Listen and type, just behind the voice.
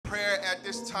at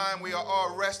this time, we are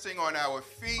all resting on our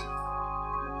feet.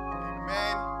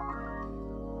 Amen.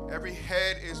 Every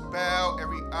head is bowed,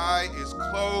 every eye is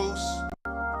closed.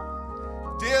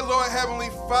 Dear Lord Heavenly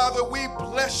Father, we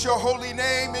bless your holy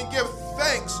name and give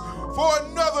thanks for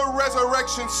another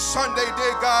Resurrection Sunday,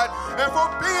 dear God, and for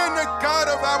being the God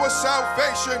of our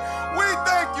salvation. We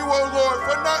thank you, O Lord,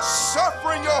 for not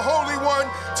suffering your Holy One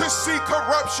to see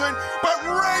corruption, but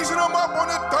raising him up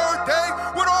on the third day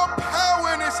with all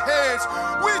power in his hands.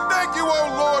 We thank you, O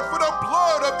Lord, for the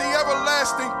blood of the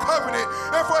everlasting covenant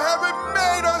and for having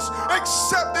made us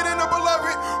accepted in the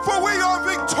beloved, for we are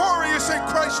victorious in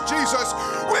Christ Jesus.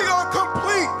 We are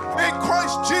complete in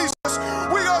Christ Jesus.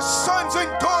 We are sons and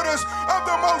daughters of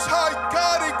the Most High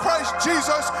God in Christ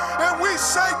Jesus. And we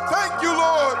say thank you,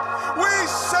 Lord. We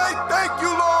say thank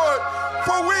you, Lord,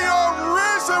 for we are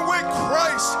risen with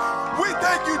Christ. We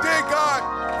thank you, dear God,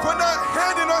 for not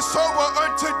handing us over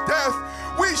unto death.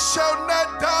 We shall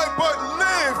not die but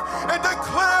live and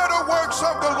declare the works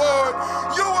of the Lord.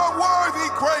 You are worthy,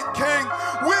 great King.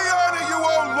 We honor you,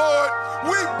 O Lord.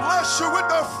 We bless you with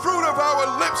the fruit of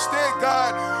our lips, dear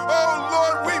God. Oh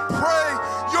Lord, we pray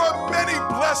your many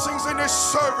blessings in this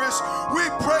service. We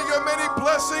pray your many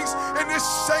blessings in this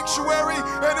sanctuary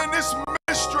and in this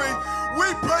ministry.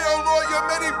 We pray, oh Lord, your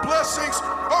many blessings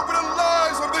over the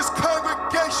lives of this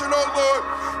congregation, oh Lord.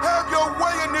 Have your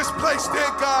way in this place, dear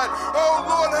God. Oh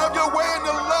Lord, have your way in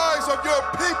the lives of your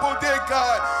people, dear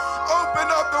God. Open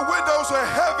up the windows of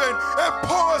heaven and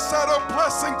pour us out a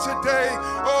blessing today.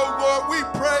 Oh Lord, we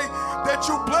pray that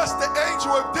you bless the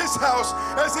angel of this house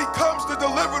as he comes to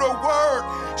deliver the word.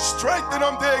 Strengthen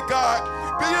him, dear God.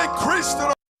 Be increased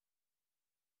in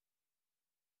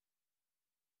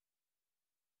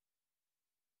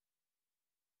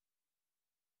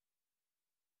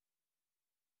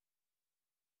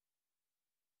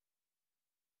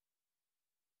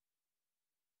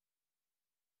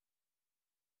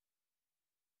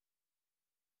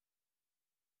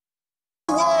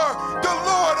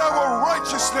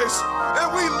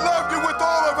and we love you with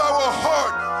all of our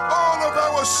heart, all of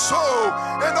our soul,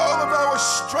 and all of our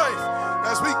strength.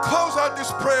 As we close out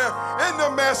this prayer in the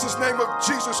Master's name of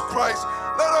Jesus Christ,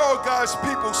 let all God's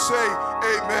people say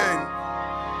amen.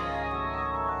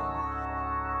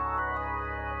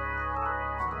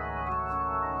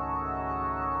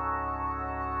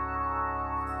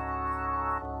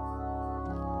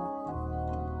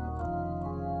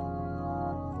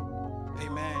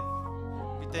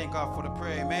 Thank God for the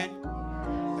prayer, amen.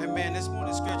 Amen. This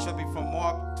morning's scripture will be from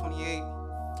Mark 28,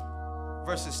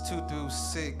 verses 2 through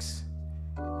 6.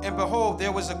 And behold,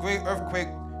 there was a great earthquake,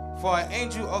 for an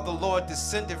angel of the Lord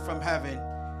descended from heaven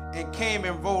and came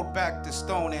and rolled back the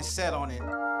stone and sat on it.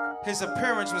 His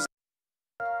appearance was,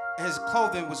 and his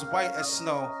clothing was white as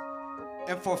snow.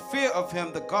 And for fear of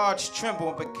him, the guards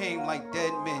trembled and became like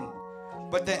dead men.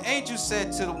 But the angel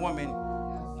said to the woman,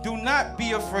 "Do not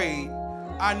be afraid.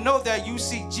 I know that you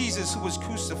seek Jesus who was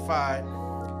crucified.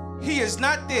 He is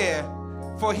not there,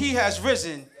 for he has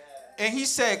risen." And he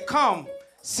said, "Come,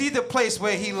 see the place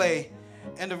where he lay."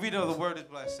 And the reading of the word is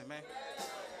blessed. Amen.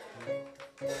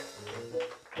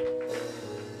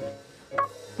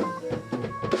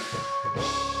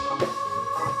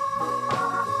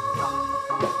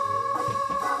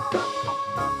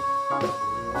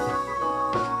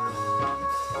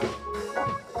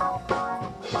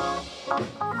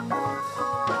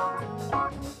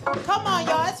 Come on,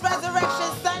 y'all. It's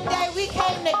Resurrection Sunday. We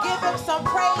came to give him some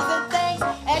praise and thanks.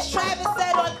 As Travis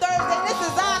said on Thursday, this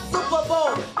is our Super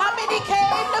Bowl. How many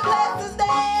came to bless his name?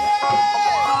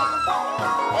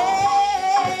 Yeah.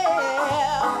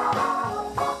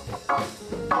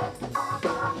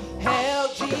 Hail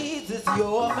Jesus,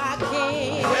 you're my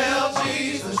King. Hail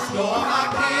Jesus, you're my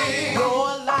King. Your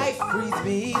life frees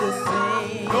me to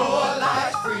sing. Your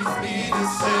life frees me to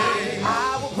sing.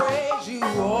 I will praise you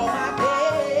all my days.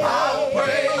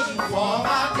 Praise you for my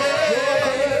day.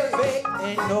 You're perfect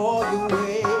in all your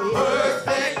ways.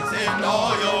 Perfect in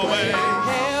all your ways.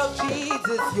 Hail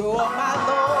Jesus, you're my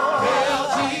Lord. Hail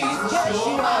Jesus, yes,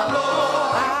 you're you my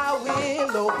Lord. I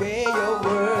will obey your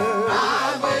word. I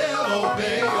will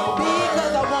obey your word.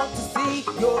 Because I want to see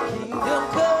your kingdom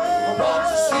come. I want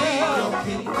to see your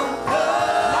kingdom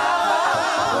come.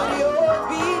 Now will yours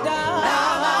be done.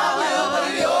 Now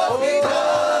will yours be done.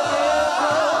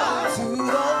 To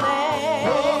the land.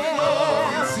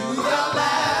 To the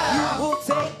land. You will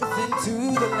take us into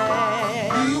the land.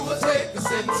 You will take us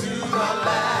into the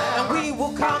land. And we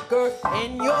will conquer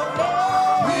in your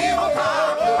name. We will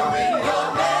conquer in your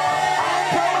name.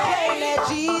 Proclaim that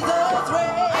Jesus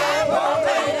reigns. And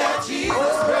proclaim that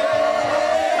Jesus reigns.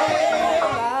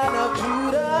 Lion of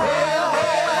Judah. Hail,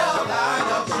 hail, Lion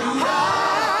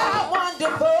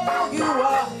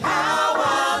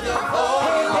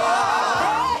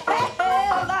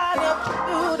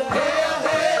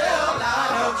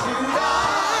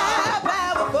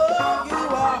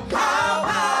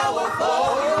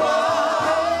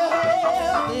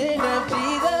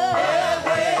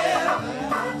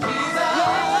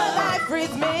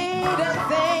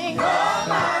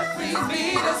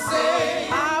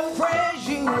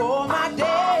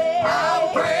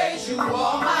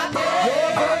all my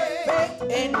days.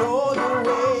 Perfect in all your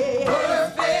ways.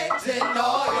 Perfect in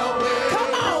all your ways.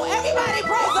 Come on, everybody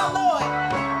praise the Lord.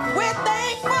 We're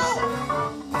thankful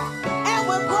and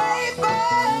we're grateful.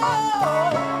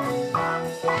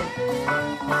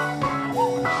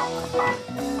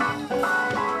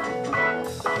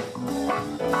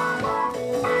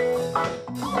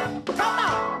 Come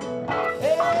on.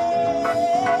 Hey,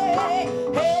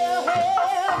 hail,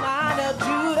 hail, Lion of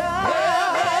Judah. Hail,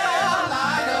 hail,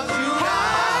 Lion of Judah.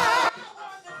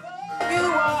 You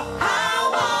are.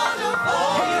 How wonderful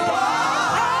you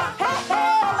are. Hey,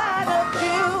 hail, Lion of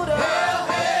Judah. Hail,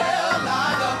 hail,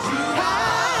 Lion of Judah.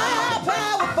 How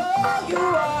powerful you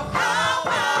are. How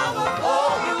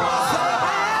powerful you are. Say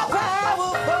how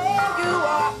powerful you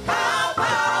are. How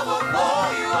powerful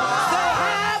you are. Say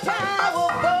how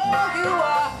powerful you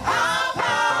are. How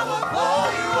powerful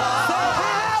you are. Say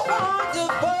how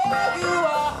wonderful you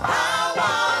are. How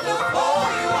wonderful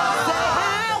you are. Say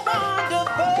how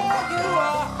wonderful you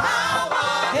are. How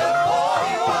wonderful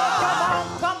you are.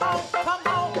 Come on, come on, come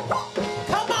on.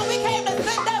 Come on, we came to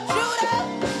send up Judah.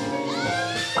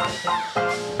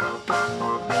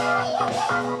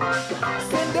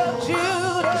 Send up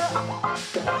Judah.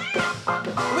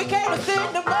 We came to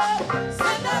send them up.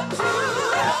 Send up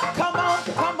Judah. Come on,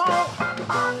 come on.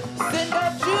 Send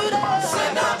up Judah.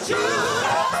 Send up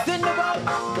Judah. Send them up.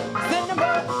 Send them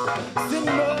up. Send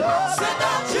them up. Send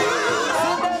up Judah.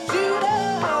 Send up Judah.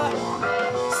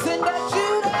 Send up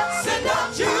Judah. Send up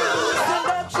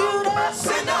Judah.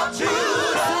 Send up Judah. Send up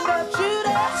Judah. Send up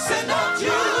Judah. Send up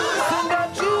Judah. Send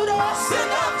up Judah.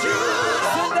 Send up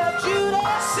Judah. Send up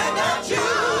Judah. Send up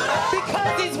Judah.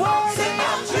 Because he's worthy. Send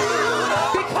up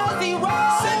Judah. Because he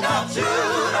rose. Send up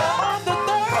Judah. On the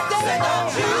third day. Send up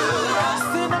Judah.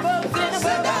 Send him up. Send him up.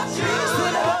 Send up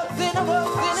Judah. Send him up.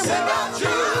 Send him up. Send up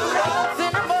Judah.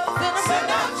 Send him up. Send him up.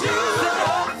 Send up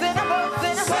Judah. Send him up.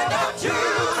 Send him up. Send up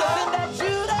Judah. Send up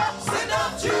Judah. Send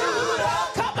up Judah.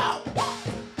 Come on.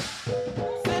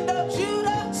 Send up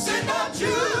Judah. Send up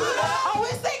Judah. Oh,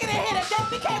 we're singing in here that just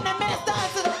became the minister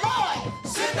unto the Lord.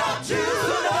 Send up Send him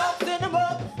Judah. up. Send him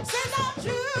up. Send up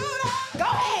Judah. Go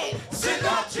ahead. Send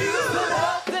up Send him Judah.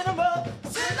 up. Send him up.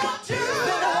 Send up Send him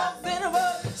Judah. up. Send him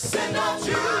up. Send up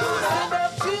Judah. Send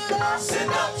up Judah.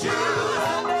 Send up Judah.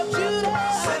 Send up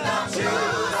Judah. Send up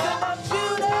Judah. Send up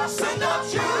Judah. Send up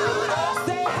Judah.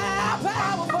 Say how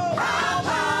powerful. How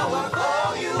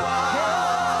powerful you are.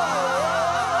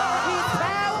 He's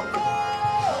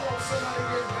powerful. Somebody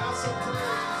give God some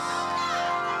praise.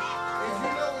 If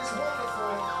you know He's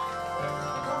wonderful,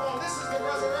 come on, this is the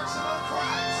resurrection of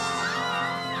Christ.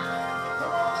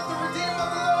 Come on, let the Redeemer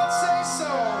of the Lord say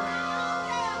so.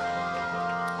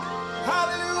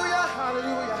 Hallelujah,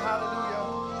 hallelujah, hallelujah.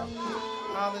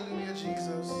 Hallelujah,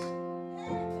 Jesus.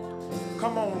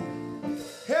 Come on.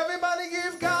 Everybody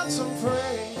give God some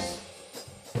praise.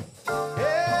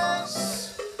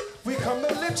 Yes, we come to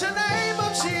lift your name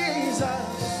of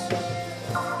Jesus.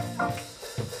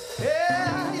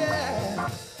 Yeah, yeah.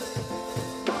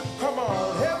 Come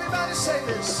on, everybody say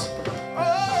this.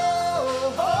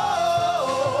 Oh, oh, oh,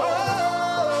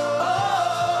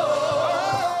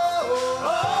 oh,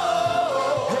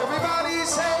 oh. Everybody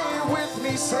say it with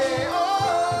me, say oh.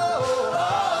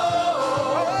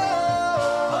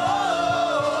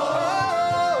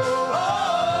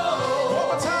 One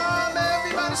more time,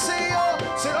 everybody say oh,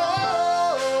 say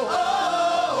oh.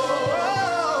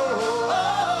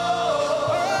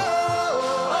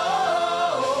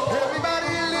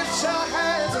 Everybody lift your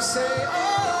hands and say, oh,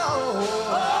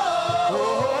 oh,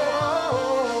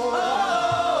 oh, oh,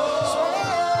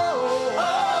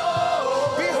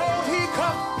 oh. Behold, he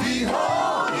comes.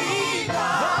 Behold, he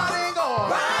comes. Riding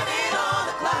on. Riding on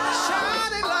the clouds.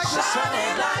 Shining like the sun.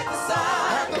 Shining like the sun.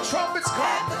 And the trumpets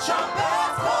come. The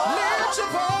trumpets call. Lift your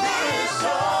voice. Lift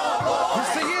your voice.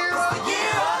 It's the year The of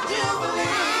year of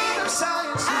Jubilee. of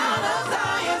Zion's Out of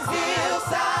Zion's hill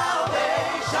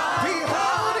salvation.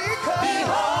 Behold, he comes.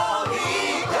 Behold, he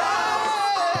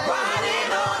comes.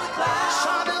 Riding on the clouds.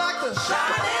 Shining like the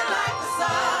Shining like the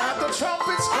sun. And the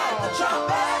trumpets And come. the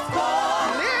trumpets call.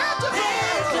 Lift your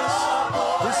Lift your voice.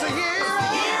 voice. It's the year The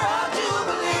year of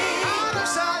Jubilee. out of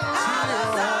Zion's Out of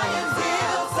hill. Zion's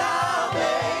hill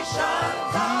salvation.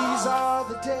 These are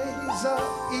the days of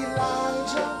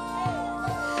Elijah,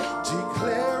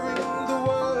 declaring the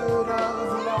word of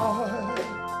the Lord.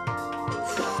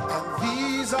 And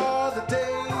these are the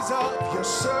days of your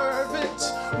servant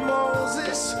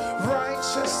Moses,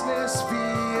 righteousness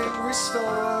being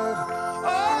restored.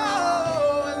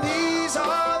 Oh, and these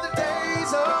are the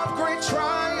days of great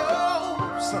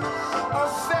triumphs,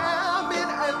 of famine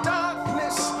and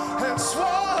darkness and sword.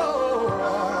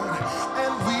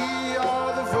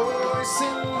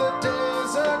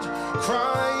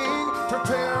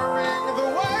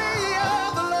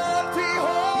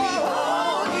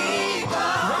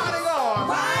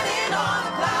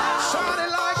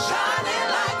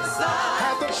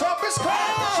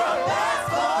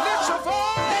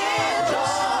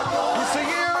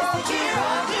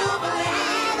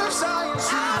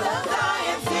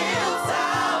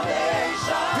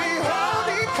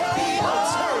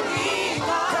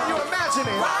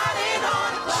 imagine it. Riding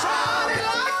on the clouds. Shining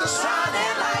like the sun.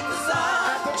 Shining like the sun.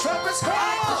 At the trumpet's call.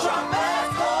 At the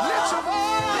trumpet's call. Lift your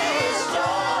voice. Lift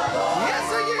your voice. Yes,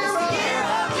 the year It's the year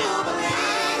of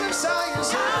Jubilee. of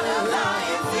Zion's Out of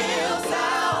Zion till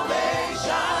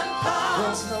salvation comes.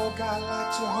 There's no God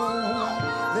like Jehovah.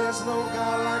 There's no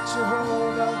God like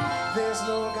Jehovah. There's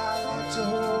no God like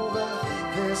Jehovah.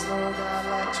 There's no God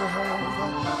like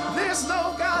Jehovah. There's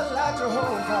no God like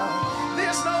Jehovah.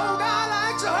 There's no God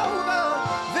like Jehovah.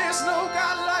 There's no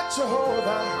God like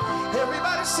Jehovah.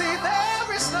 Everybody say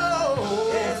there is no.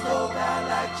 There's no God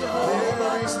like Jehovah.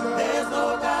 There is no. There's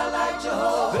no God like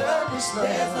Jehovah. There is no.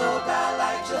 There's no God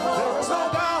like Jehovah. There is no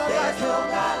God There's like no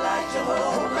God like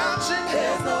Jehovah. Imagine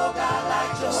There's him no God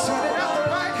like Jehovah. seated at the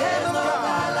right hand There's of no God.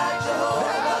 God like Jehovah.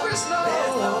 There is no.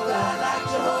 There's no God like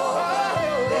Jehovah.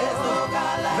 There's no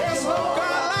God like There's no Jehovah.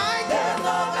 God like There's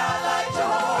no God like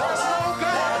Jehovah. There's no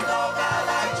God. There's no God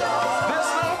like Jehovah.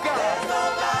 There's no God. There's no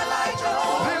God like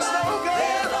Jehovah. There's no God.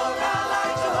 There's no God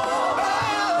like Jehovah.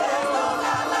 There's no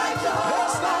God like Jehovah.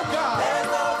 There's no God. There's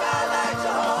no God like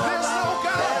Jehovah. There's no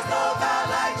God. There's no God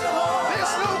like Jehovah.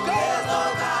 There's no God. There's no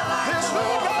God like There's no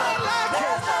God like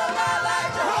him. There's no God like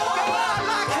No Jehovah. God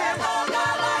like him. There's no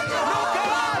God like No Jehovah.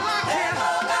 God like him. There's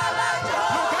no God like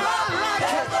Jehovah. God like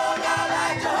him. There's no God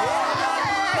like Jehovah.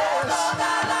 There's no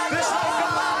God like There's no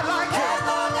God like him.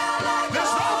 There's no God like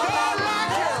There's no God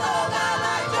like him. There's no God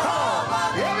like Jehovah.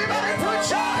 Everybody put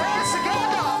your hands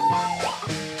together.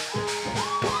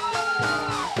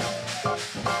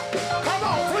 Come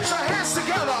on, put your hands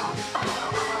together.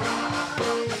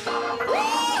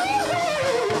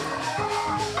 Woo!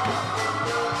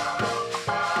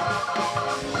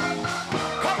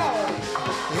 Come on.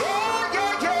 Yeah,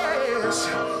 yeah, yes.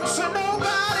 So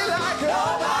nobody like him.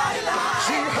 Nobody like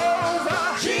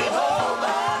Jehovah.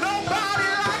 Jehovah. Nobody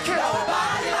like him.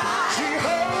 Nobody like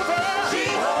Jehovah.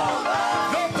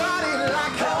 Jehovah. Nobody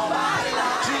like him. Nobody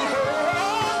like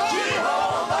Jehovah.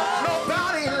 Jehovah.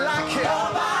 Nobody like him.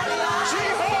 Nobody like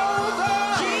Jehovah.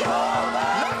 Jehovah.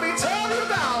 Let me tell you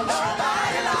about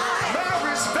Nobody like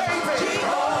Mary's baby.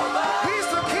 Jehovah. He's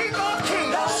the King of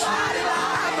Kings Nobody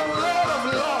like and the Lord of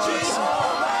Lords.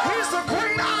 Jehovah. He's the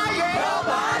great I am,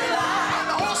 Nobody like an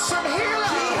awesome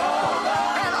healer, Jehovah.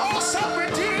 an awesome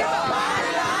redeemer,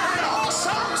 Nobody like an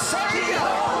awesome savior.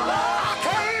 Jehovah. I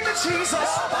came to Jesus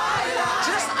Nobody like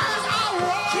just as I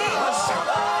was.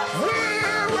 Jehovah.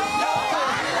 We're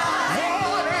Nobody like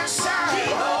worn and sad,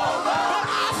 Jehovah. but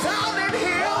I found in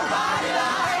Him Nobody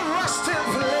like a resting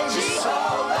place.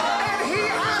 Jehovah. And He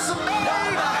has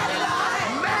Nobody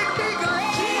like made me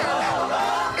glad.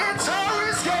 Jehovah. Enter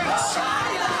His gates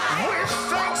Nobody like with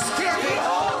thanksgiving.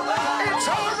 Jehovah.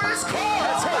 Enter His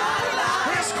courts,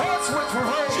 His courts with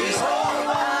praise.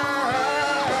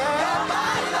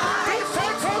 Be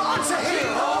thankful unto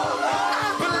Him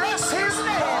and bless His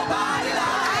name.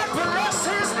 And bless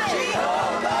His name.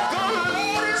 The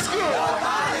Lord is good.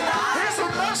 His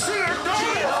mercy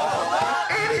endures.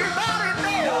 Anybody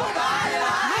know?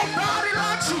 Nobody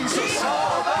like Jesus.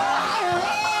 I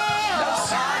was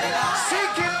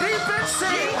seeking deep in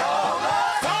sin.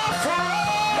 Far from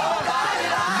no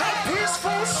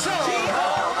peaceful shore.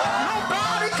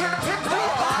 Nobody can pick me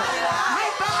up.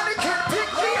 Nobody can pick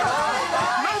me up.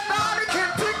 Nobody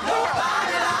can pick me up.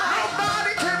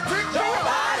 Nobody can pick me up.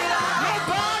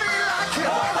 Nobody like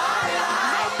him.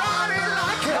 Nobody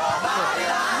like him.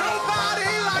 Nobody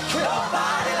like him.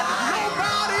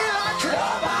 Nobody like him.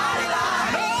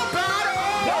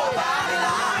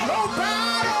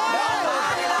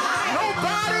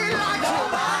 Nobody like him.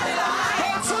 Go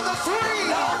to the three.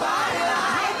 Nobody.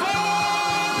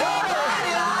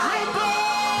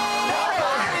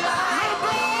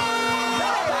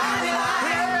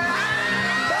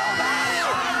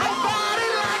 Nobody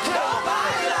like him.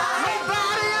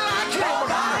 Nobody like him.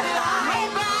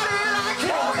 Nobody like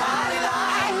him.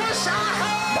 I wish I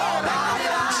had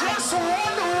just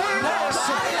one witness.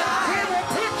 He will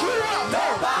pick you up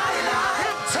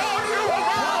and turn you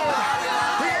around.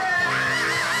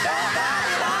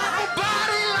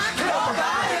 Nobody like him.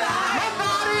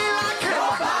 Nobody like him.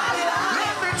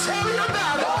 Let me tell you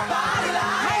about it.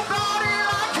 Nobody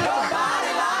like him.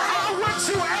 I went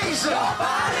to Asia.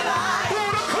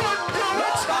 Buddha couldn't do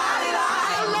it.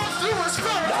 I looked through his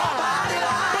spirit,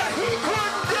 but he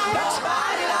couldn't do it.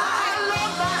 I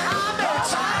loved Muhammad,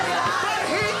 but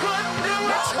he couldn't do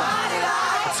it.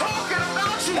 I'm talking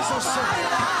about Jesus.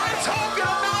 I'm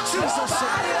talking about Jesus.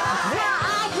 When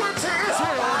I went to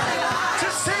Israel to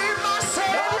see my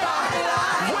Savior,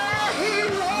 where he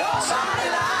was,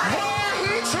 where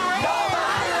he traveled,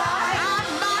 and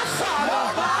my Father,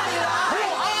 who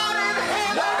art in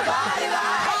heaven,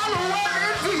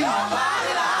 hallowed be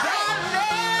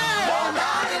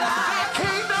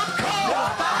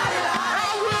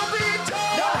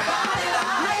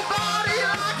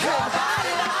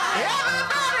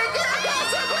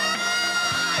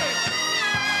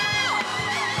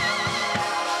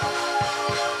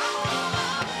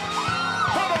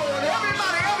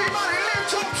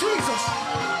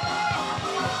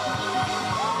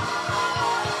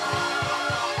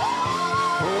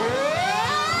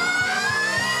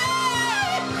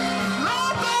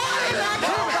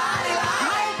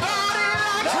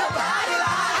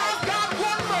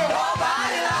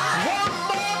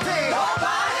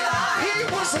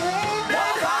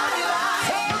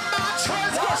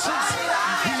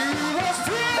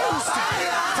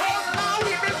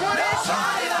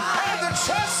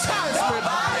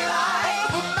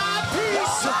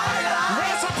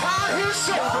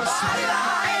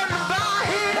And by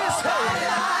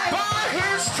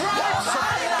his stripes,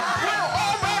 we're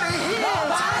already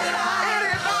healed.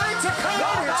 Anybody to come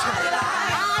it?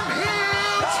 I'm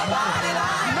healed.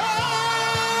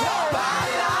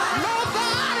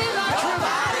 Nobody like you.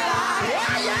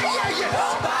 Yeah.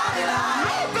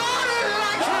 Nobody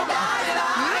like you.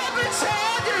 Let me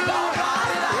tell you.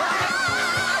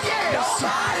 Yes.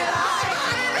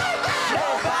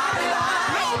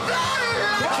 Nobody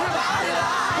like you.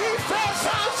 He fed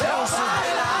 5,000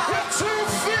 with 2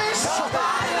 fish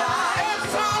and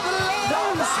 5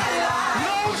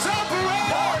 loaves of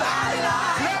bread.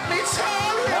 Let me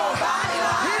tell you,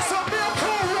 he's a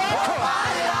miracle worker.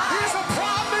 He's a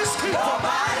promise keeper.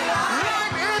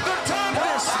 Light in the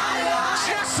darkness,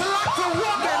 just like the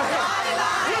woman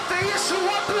with the issue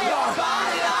of blood. If I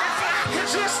could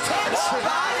just touch it,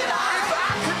 if I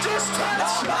could just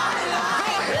touch the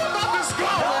hem of his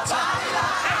garment, I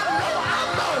know I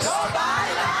must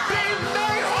be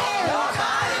made whole.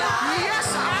 Yes,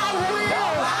 I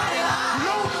will.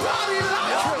 Nobody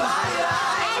like him.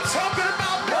 I'm talking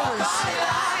about noise.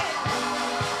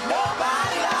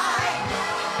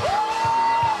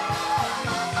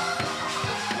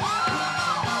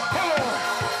 Come on,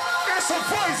 it's a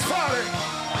voice party.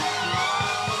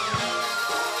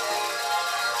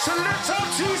 So lift up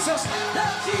Jesus.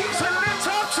 So lift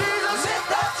up Jesus.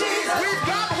 We've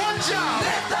got one job.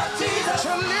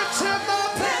 To lift him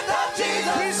up.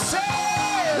 He said,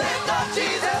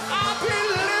 I'll be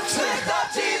lifted.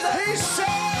 He said,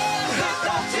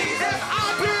 if I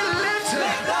be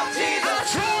lifted, I'll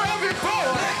draw every boy.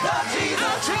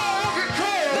 I'll draw every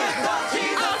girl.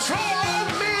 I'll draw all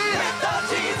men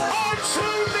unto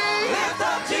me.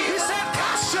 He said,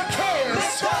 cast your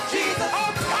cares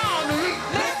upon me.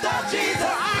 For I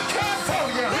care for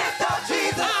you. I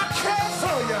care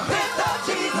for you.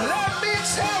 Let me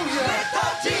tell you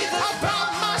about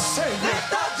my Savior.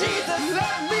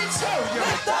 Let me tell you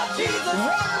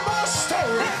one more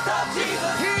story. He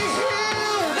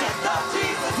healed.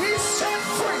 He set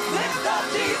free.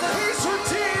 He's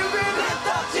redeeming.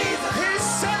 He's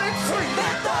setting free.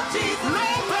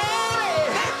 Nobody.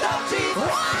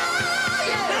 Why?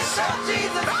 Yes.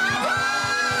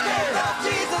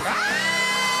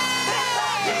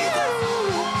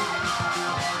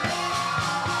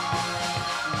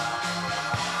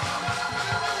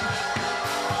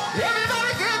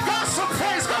 Everybody give God some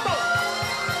praise. Come on.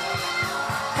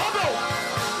 Come on.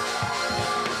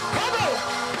 Come on.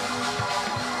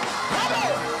 Come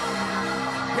on.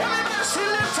 Everybody say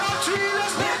lift up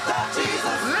Jesus. Lift up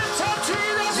Jesus. Lift up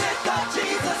Jesus. Lift up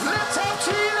Jesus. Lift up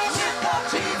Jesus.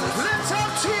 Lift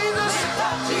up Jesus.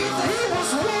 He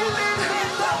was wounded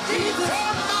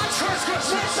for my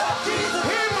transgressions. He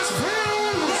was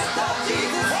bruised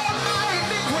for my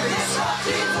iniquities.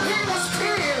 He was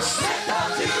pierced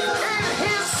in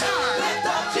his side.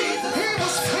 He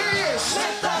was pierced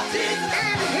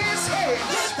in his head.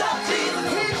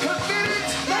 He committed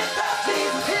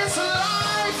his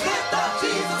life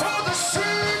for the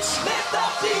sins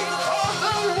of the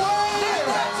world.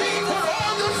 But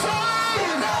on the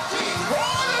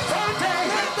third day,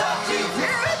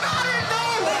 everybody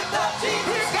knows he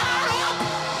got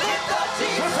up.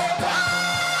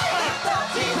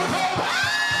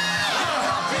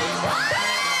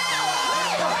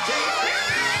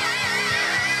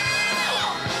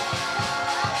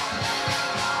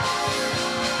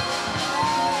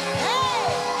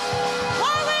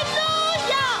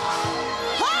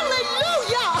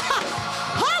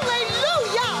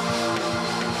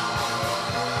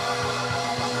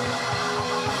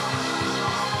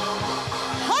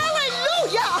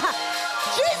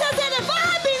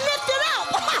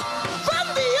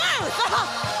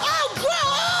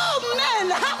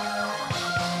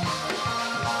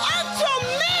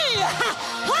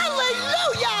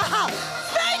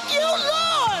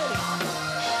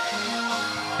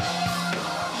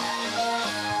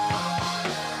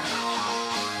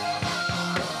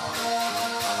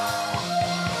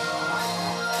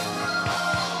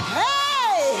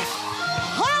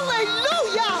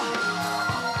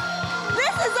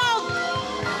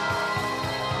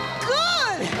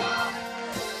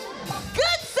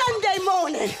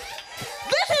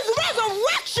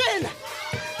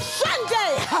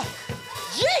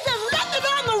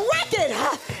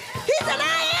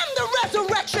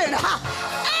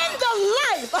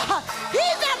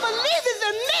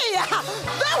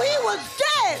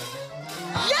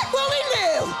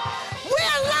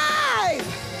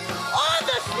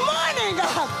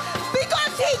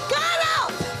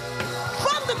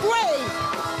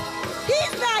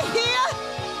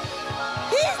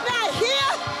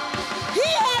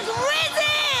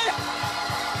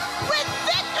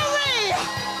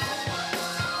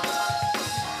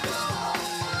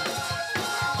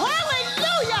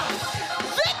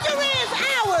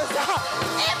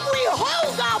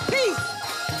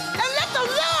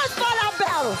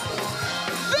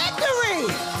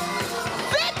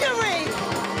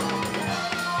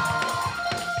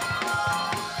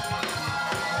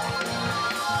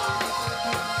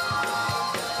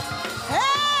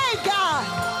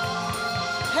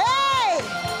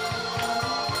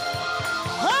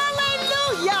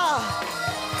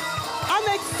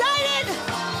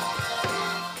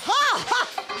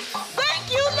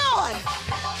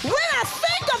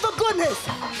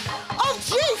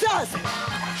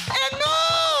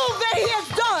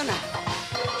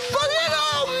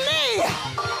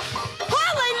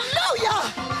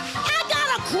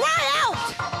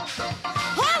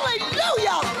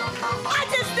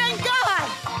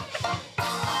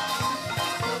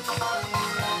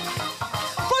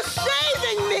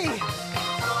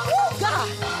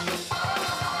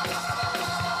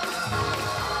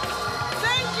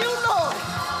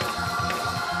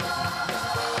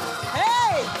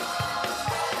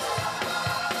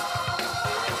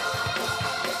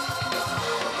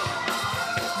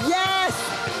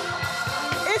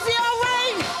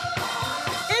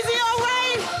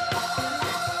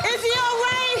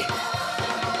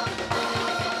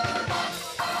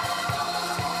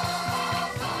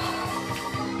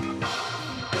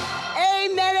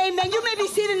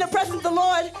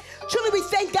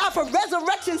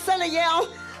 Resurrection Sunday. Yeah,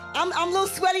 I'm a little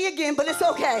sweaty again, but it's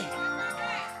okay.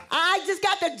 I just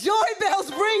got the joy bells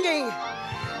ringing.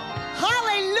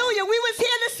 Hallelujah. We was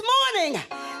here this morning,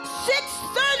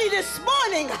 6:30 this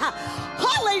morning.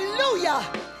 Hallelujah.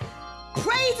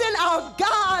 Praising our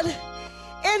God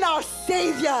and our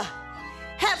Savior.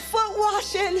 Had foot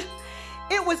washing.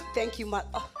 It was, thank you, my,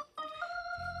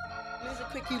 Mr.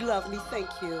 Quick, you love me, thank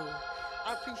you.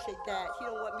 I appreciate that. He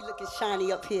don't want me looking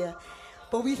shiny up here.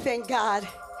 But we thank God.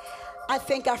 I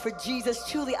thank God for Jesus.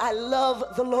 Truly, I love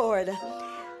the Lord.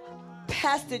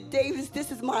 Pastor Davis,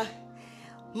 this is my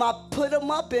put him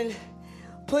up and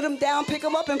put him down, pick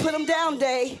him up and put him down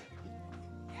day.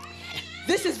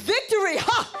 This is victory,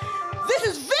 This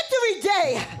is victory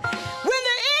day. When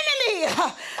the enemy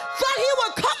thought he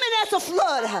would come in as a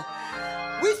flood,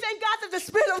 we thank God that the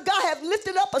Spirit of God has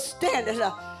lifted up a standard.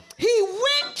 He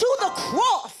went to the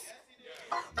cross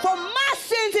for my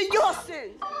sins and your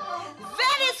sins.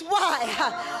 That is why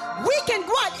we can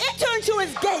go out, enter into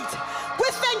his gates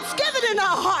with thanksgiving in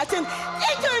our hearts and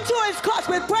enter into his courts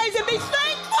with praise and be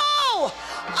thankful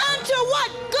unto what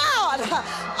God,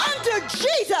 unto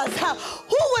Jesus,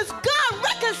 who was God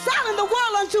reconciling the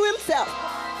world unto himself.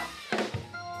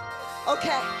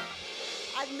 Okay,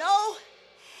 I know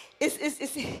it's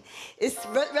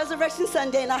Resurrection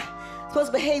Sunday and I'm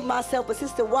supposed to behave myself, but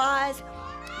Sister Wise,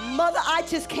 Mother, I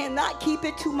just cannot keep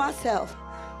it to myself.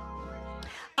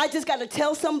 I just got to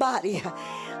tell somebody,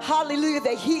 hallelujah,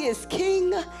 that he is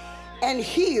King and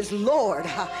he is Lord.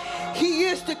 He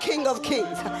is the King of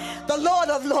Kings, the Lord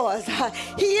of Lords.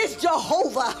 He is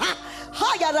Jehovah.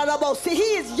 He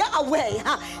is Yahweh.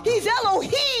 He's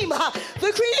Elohim,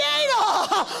 the creator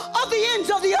of the ends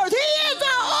of the earth. He is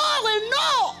our all in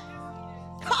all.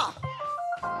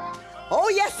 Oh,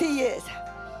 yes, he is.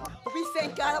 We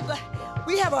thank God.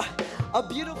 We have a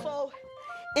beautiful,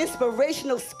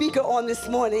 inspirational speaker on this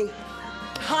morning.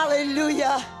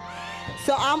 Hallelujah.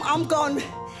 So I'm going,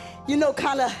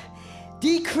 kind of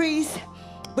decrease,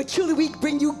 but truly we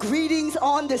bring you greetings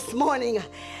on this morning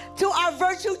to our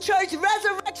virtual church,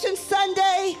 Resurrection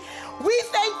Sunday. We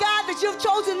thank God that you've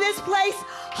chosen this place.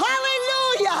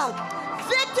 Hallelujah.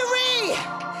 Victory.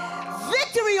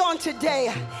 Victory on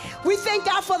today. We thank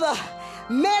God for the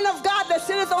man of God that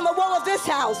sitteth on the wall of this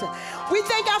house. We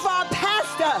thank God for our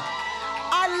pastor,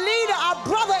 our leader, our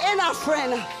brother, and our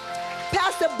friend,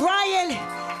 Pastor Brian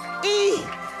E.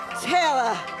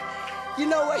 Taylor. You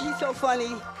know what? He's so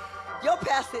funny. Your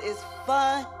pastor is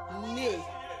funny.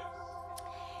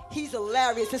 He's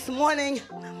hilarious. This morning,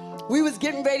 we was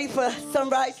getting ready for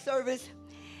sunrise service,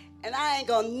 and I ain't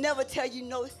gonna never tell you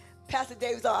no, Pastor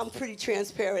Davis, I'm pretty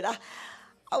transparent.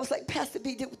 I was like, Pastor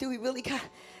B, do we really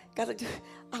gotta do?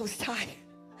 I was tired.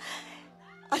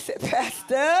 I said,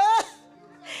 Pastor,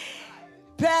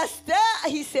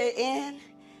 he said, Ann,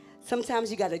 sometimes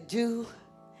you gotta do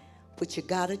what you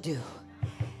gotta do.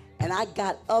 And I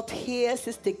got up here,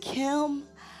 Sister Kim,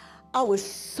 I was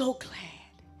so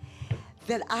glad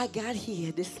that I got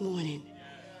here this morning.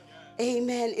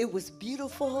 Amen, it was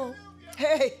beautiful.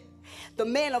 Hey, the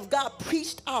man of God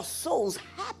preached our souls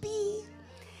happy.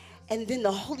 And then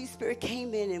the Holy Spirit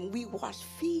came in and we washed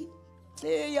feet.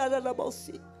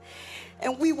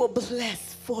 And we were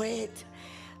blessed for it.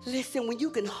 Listen, when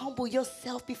you can humble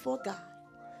yourself before God,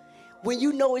 when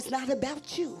you know it's not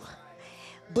about you,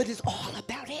 but it's all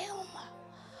about him.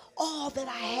 All that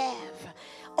I have,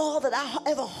 all that I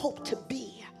ever hope to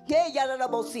be.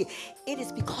 It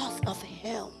is because of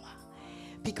him.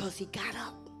 Because he got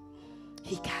up.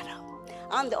 He got up.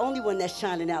 I'm the only one that's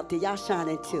shining out there. Y'all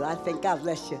shining too. I think God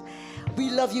bless you. We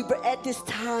love you, but at this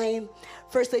time,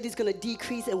 First Lady's going to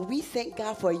decrease, and we thank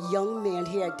God for a young man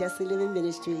here at Destiny Living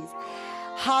Ministries.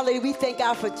 Hallelujah. We thank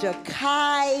God for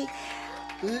Jakai.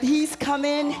 He's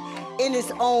coming in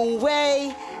his own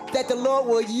way, that the Lord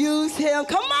will use him.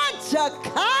 Come on,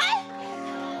 Jakai.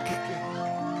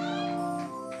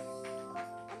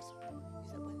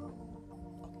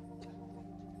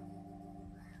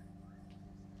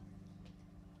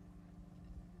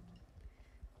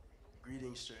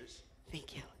 Greetings, church.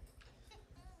 Thank you.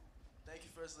 Thank you,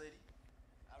 First Lady.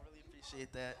 I really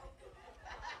appreciate that.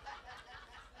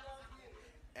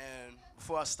 And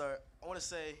before I start, I want to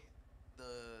say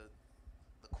the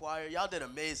choir, y'all did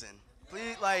amazing.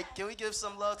 Please, can we give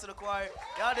some love to the choir?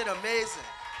 Y'all did amazing.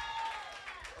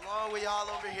 Along with y'all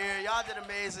over here, y'all did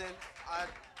amazing.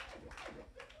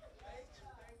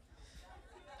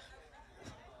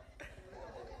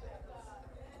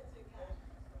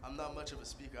 I'm not much of a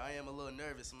speaker. I am a little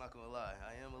nervous, I'm not gonna lie.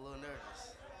 I am a little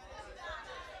nervous.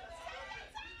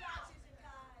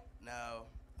 Now,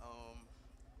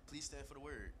 please stand for the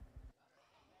word.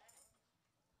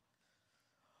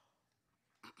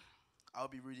 I'll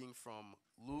be reading from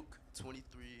Luke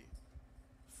 23,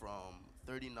 from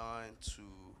 39 to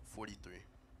 43.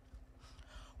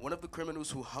 One of the criminals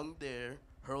who hung there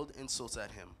hurled insults at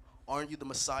him. Aren't you the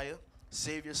Messiah?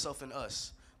 Save yourself and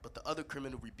us. But the other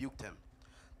criminal rebuked him.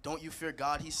 Don't you fear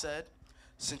God, he said,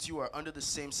 since you are under the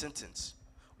same sentence.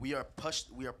 We are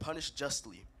punished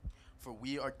justly, for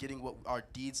we are getting what our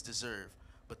deeds deserve.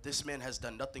 But this man has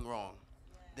done nothing wrong.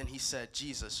 Then he said,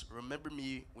 Jesus, remember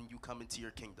me when you come into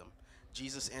your kingdom.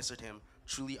 Jesus answered him,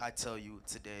 truly I tell you,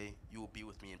 today you will be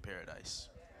with me in paradise.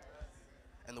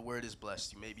 And the word is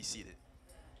blessed. You may be seated.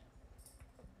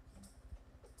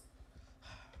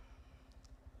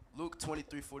 Luke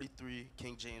 23:43,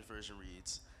 King James Version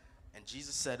reads, and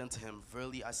Jesus said unto him,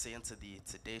 verily I say unto thee,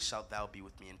 today shalt thou be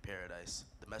with me in paradise.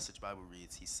 The Message Bible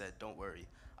reads, he said, don't worry,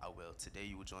 I will. Today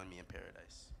you will join me in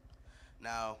paradise.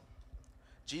 Now,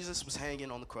 Jesus was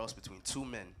hanging on the cross between two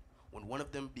men when one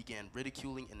of them began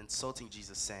ridiculing and insulting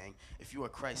Jesus, saying, if you are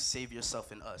Christ, save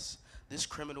yourself and us. This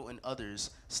criminal and others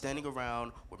standing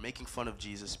around were making fun of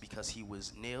Jesus because he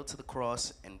was nailed to the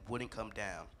cross and wouldn't come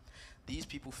down. These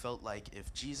people felt like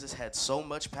if Jesus had so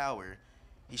much power,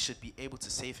 he should be able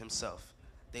to save himself.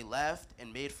 They laughed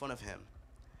and made fun of him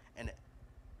and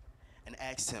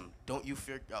asked him, don't you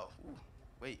fear God?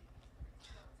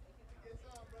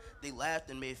 They laughed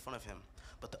and made fun of him.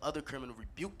 But the other criminal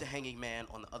rebuked the hanging man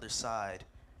on the other side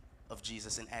of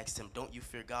Jesus and asked him, don't you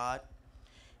fear God?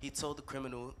 He told the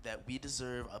criminal that we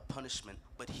deserve a punishment,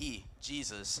 but he,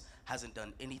 Jesus, hasn't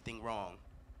done anything wrong.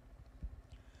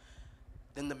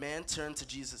 Then the man turned to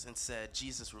Jesus and said,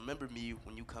 Jesus, remember me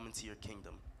when you come into your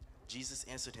kingdom. Jesus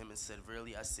answered him and said,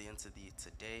 verily I say unto thee,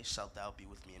 today shalt thou be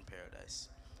with me in paradise.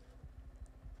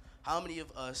 How many of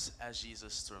us ask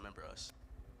Jesus to remember us?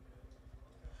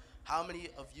 How many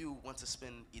of you want to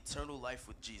spend eternal life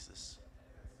with Jesus?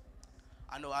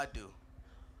 I know I do.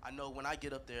 I know when I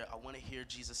get up there, I want to hear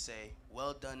Jesus say,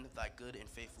 well done, thy good and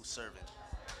faithful servant.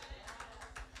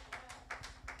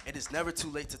 It is never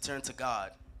too late to turn to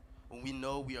God when we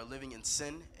know we are living in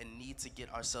sin and need to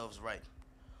get ourselves right.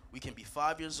 We can be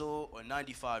 5 years old or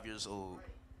 95 years old.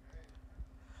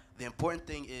 The important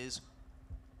thing is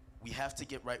we have to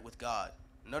get right with God.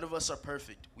 None of us are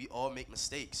perfect. We all make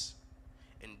mistakes.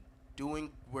 And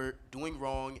we're doing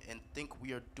wrong and think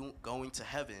we are going to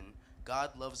heaven,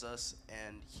 God loves us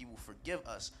and he will forgive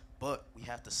us, but we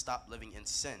have to stop living in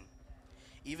sin.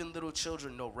 Even little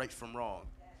children know right from wrong.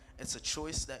 It's a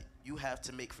choice that you have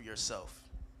to make for yourself.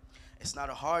 It's not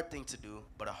a hard thing to do,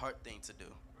 but a hard thing to do.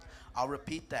 I'll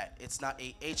repeat that. It's not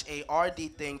a H-A-R-D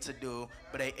thing to do,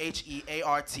 but a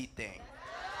H-E-A-R-T thing.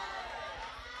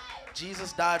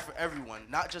 Jesus died for everyone,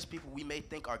 not just people we may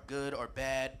think are good or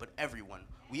bad, but everyone.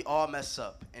 We all mess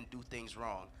up and do things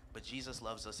wrong, but Jesus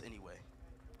loves us anyway.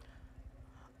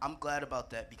 I'm glad about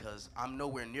that because I'm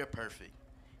nowhere near perfect.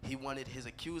 He wanted his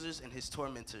accusers and his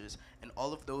tormentors and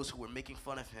all of those who were making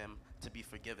fun of him to be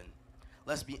forgiven.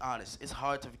 Let's be honest, it's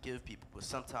hard to forgive people, but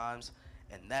sometimes,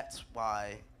 and that's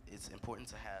why it's important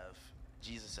to have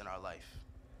Jesus in our life.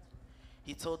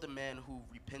 He told the man who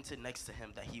repented next to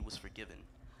him that he was forgiven.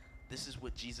 This is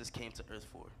what Jesus came to earth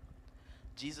for.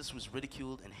 Jesus was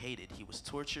ridiculed and hated. He was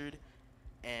tortured,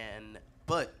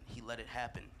 but he let it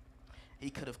happen. He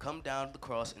could have come down to the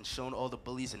cross and shown all the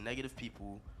bullies and negative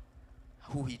people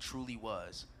who he truly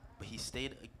was, but he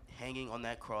stayed hanging on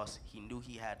that cross. He knew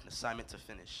he had an assignment to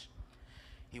finish.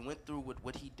 He went through with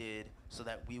what he did so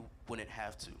that we wouldn't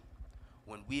have to.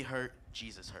 When we hurt,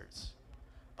 Jesus hurts.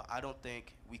 But I don't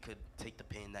think we could take the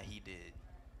pain that he did.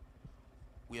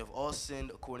 We have all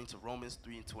sinned according to Romans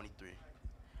 3:23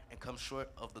 and come short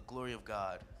of the glory of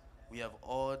God. We have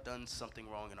all done something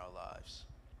wrong in our lives.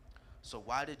 So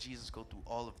why did Jesus go through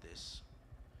all of this?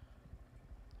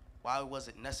 Why was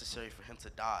it necessary for him to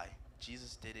die?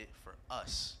 Jesus did it for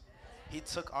us. He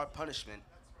took our punishment.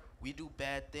 We do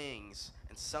bad things,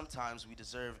 and sometimes we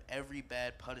deserve every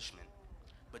bad punishment.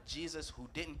 But Jesus, who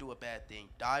didn't do a bad thing,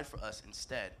 died for us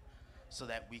instead so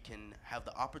that we can have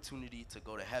the opportunity to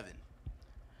go to heaven.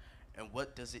 And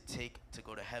what does it take to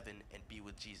go to heaven and be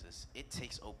with Jesus? It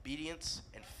takes obedience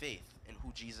and faith in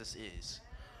who Jesus is.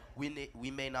 We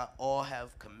may not all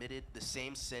have committed the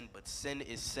same sin, but sin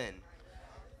is sin.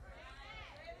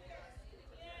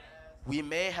 We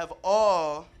may have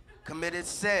all committed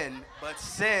sin, but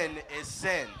sin is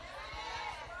sin.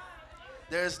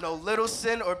 There is no little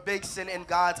sin or big sin in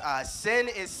God's eyes. Sin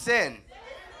is sin.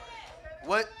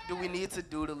 What do we need to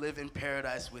do to live in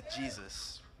paradise with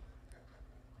Jesus?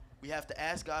 We have to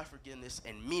ask God for forgiveness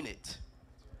and mean it.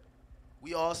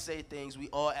 We all say things, we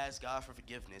all ask God for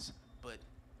forgiveness, but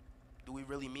do we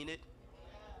really mean it?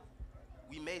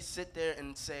 we may sit there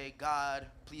and say, God,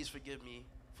 please forgive me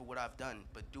for what I've done,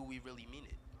 but do we really mean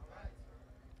it?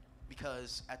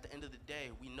 Because at the end of the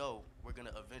day, we know we're going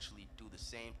to eventually do the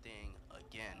same thing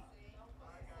again.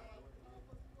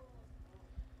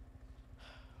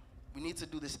 We need to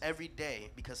do this every day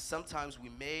because sometimes we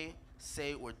may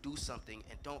say or do something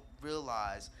and don't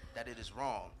realize that it is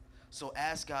wrong. So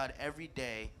ask God every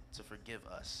day to forgive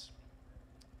us.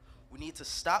 We need to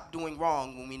stop doing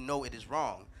wrong when we know it is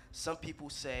wrong. Some people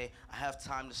say, I have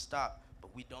time to stop,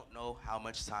 but we don't know how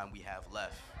much time we have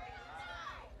left.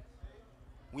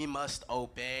 We must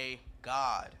obey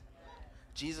God.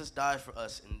 Jesus died for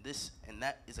us, and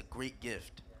that is a great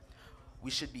gift.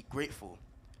 We should be grateful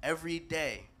every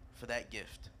day for that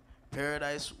gift.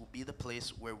 Paradise will be the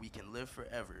place where we can live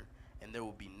forever, and there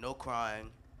will be no crying,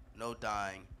 no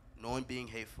dying, no one being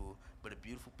hateful, but a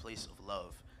beautiful place of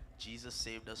love. Jesus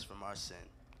saved us from our sin,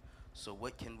 so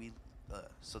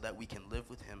that we can live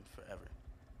with him forever.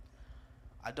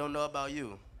 I don't know about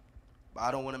you, but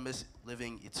I don't want to miss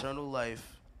living eternal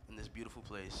life in this beautiful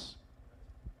place.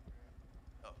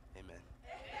 Oh, amen.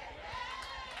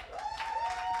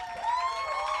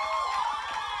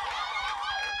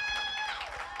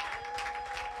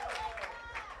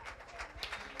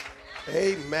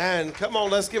 Amen. Come on,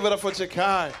 let's give it up for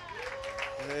Jakai.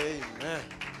 Amen.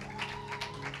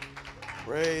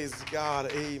 Praise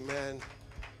God. Amen.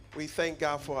 We thank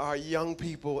God for our young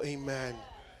people. Amen.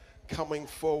 Coming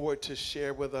forward to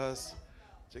share with us.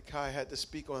 Jakai had to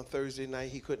speak on Thursday night.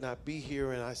 He could not be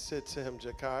here, and I said to him,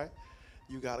 Jakai,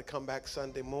 you got to come back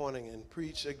Sunday morning and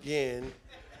preach again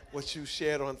what you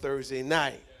shared on Thursday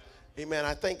night. Amen.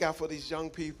 I thank God for these young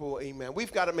people. Amen.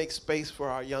 We've got to make space for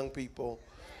our young people.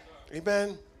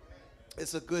 Amen.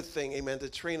 It's a good thing, amen, to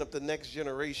train up the next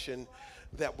generation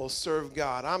that will serve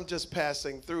God. I'm just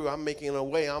passing through. I'm making a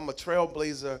way. I'm a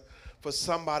trailblazer for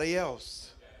somebody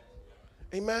else.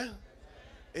 Amen.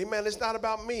 Amen. It's not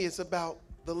about me. It's about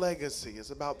the legacy.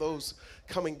 It's about those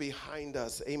coming behind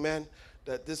us. Amen.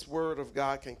 That this word of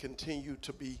God can continue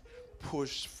to be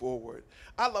pushed forward.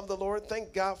 I love the Lord.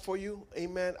 Thank God for you.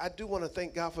 Amen. I do want to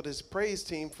thank God for this praise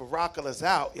team for rocking us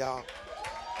out, y'all.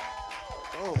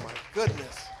 Oh, my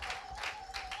goodness.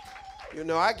 You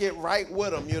know, I get right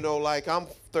with them, you know, like I'm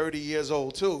 30 years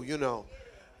old too, you know.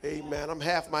 Amen. I'm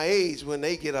half my age when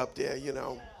they get up there, you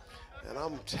know. And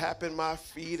I'm tapping my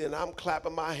feet and I'm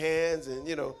clapping my hands. And,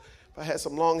 you know, if I had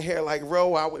some long hair like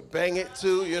Ro, I would bang it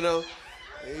too, you know.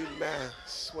 Amen.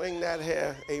 Swing that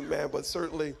hair. Amen. But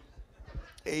certainly,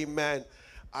 amen,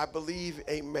 I believe,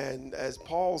 amen, as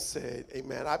Paul said,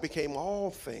 amen, I became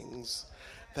all things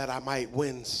that I might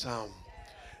win some.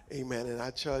 Amen. And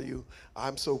I tell you,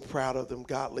 I'm so proud of them,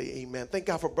 godly. Amen. Thank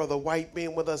God for Brother White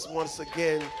being with us once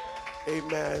again.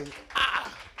 Amen.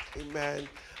 Amen.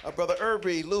 Brother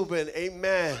Irby Lubin.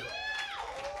 Amen.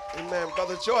 Amen.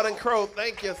 Brother Jordan Crow.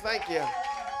 Thank you. Thank you.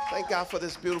 Thank God for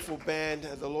this beautiful band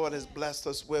that the Lord has blessed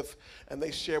us with. And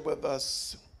they share with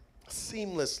us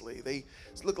seamlessly. They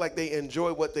look like they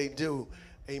enjoy what they do.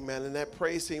 Amen. And that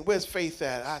praise team. Where's Faith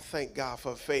at? I thank God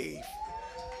for Faith.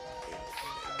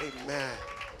 Amen.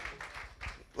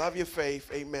 Love your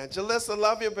Faith. Amen. Jalissa,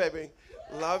 love you, baby.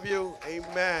 Love you.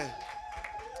 Amen.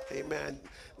 Amen.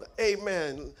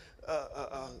 Amen.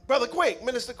 Brother Quick,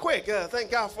 Minister Quick, thank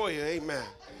God for you. Amen.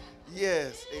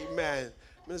 Yes. Amen.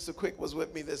 Minister Quick was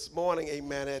with me this morning.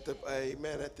 Amen. At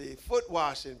the foot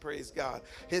washing. Praise God.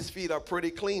 His feet are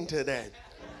pretty clean today.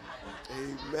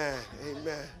 Amen.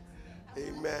 Amen.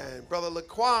 Amen. Brother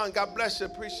Laquan, God bless you.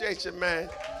 Appreciate you, man.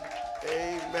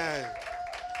 Amen.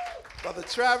 Brother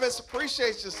Travis,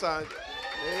 appreciate you, son.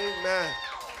 Amen.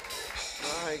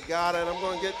 My God, and I'm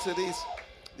going to get to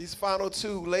these final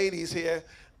two ladies here.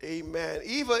 Amen.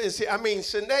 Eva is here.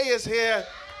 Shanae is here.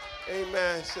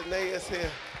 Amen. Shanae is here.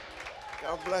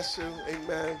 God bless you.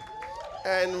 Amen.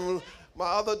 And my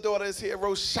other daughter is here,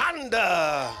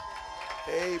 Roshanda.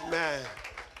 Amen.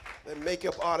 The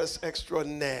makeup artist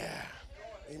extraordinaire.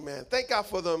 Amen. Thank God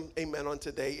for them. Amen. On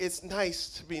today. It's nice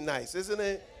to be nice, isn't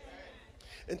it?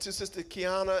 And to Sister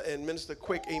Kiana and Minister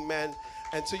Quick, amen.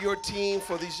 And to your team,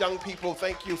 for these young people,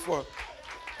 thank you for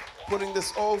putting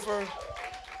this over.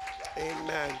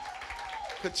 Amen.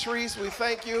 Catrice, we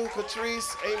thank you.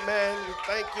 Catrice, amen. We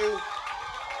thank you.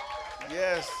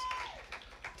 Yes.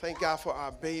 Thank God for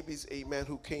our babies, amen,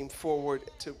 who came forward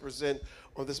to present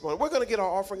on this morning. We're going to get our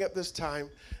offering at this time.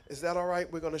 Is that all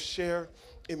right? We're going to share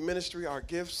in ministry our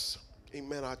gifts,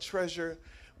 amen, our treasure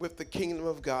with the kingdom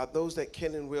of God. Those that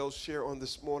can and will share on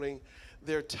this morning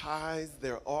their tithes,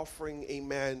 their offering,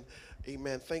 amen.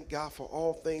 Amen. Thank God for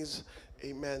all things,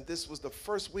 Amen. This was the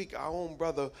first week our own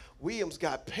brother Williams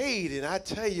got paid, and I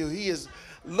tell you, he is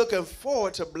looking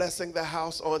forward to blessing the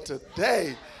house on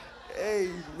today.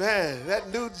 Amen. That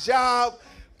new job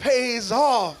pays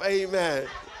off. Amen.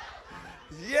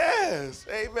 Yes.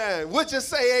 Amen. Would you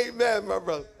say amen, my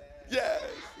brother? Yes.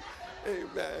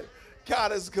 Amen.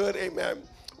 God is good. Amen.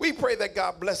 We pray that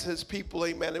God bless his people,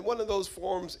 amen. And one of those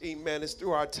forms, amen, is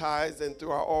through our tithes and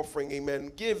through our offering,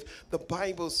 amen. Give, the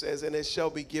Bible says, and it shall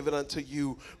be given unto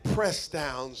you, pressed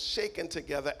down, shaken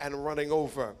together, and running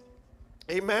over.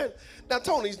 Amen. Now,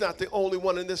 Tony's not the only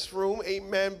one in this room.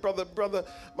 Amen. Brother,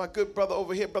 my good brother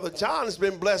over here, Brother John, has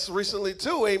been blessed recently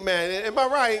too. Amen. Am I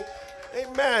right?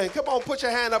 Amen. Come on, put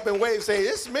your hand up and wave. Say,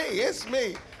 it's me. It's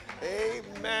me.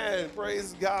 Amen.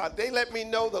 Praise God. They let me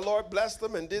know the Lord blessed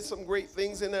them and did some great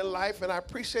things in their life, and I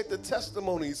appreciate the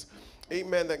testimonies,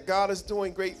 amen, that God is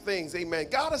doing great things. Amen.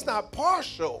 God is not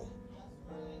partial.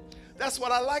 That's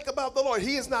what I like about the Lord.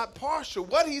 He is not partial.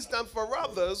 What he's done for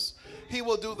others, he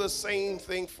will do the same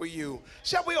thing for you.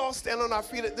 Shall we all stand on our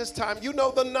feet at this time? You know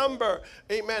the number.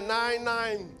 Amen.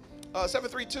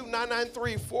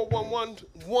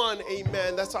 732-993-4111.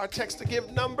 Amen. That's our text to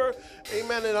give number.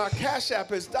 Amen. And our cash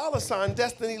app is $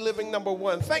 Destiny Living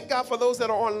 #1. Thank God for those that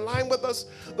are online with us,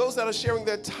 those that are sharing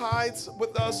their tithes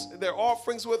with us, their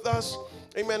offerings with us.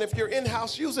 Amen. If you're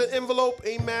in-house, use an envelope.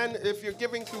 Amen. If you're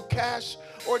giving through cash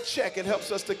or check, it helps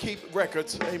us to keep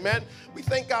records. Amen. We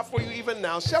thank God for you even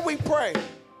now. Shall we pray?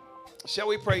 Shall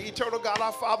we pray? Eternal God,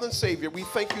 our Father and Savior, we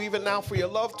thank you even now for your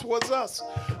love towards us.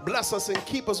 Bless us and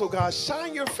keep us, oh God.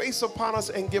 Shine your face upon us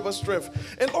and give us strength.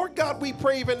 And Lord God, we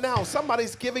pray even now,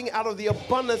 somebody's giving out of the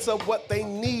abundance of what they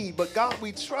need. But God,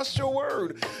 we trust your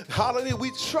word. Hallelujah. We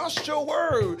trust your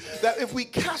word that if we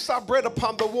cast our bread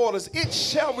upon the waters, it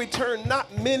shall return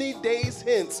not many days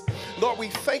hence. Lord, we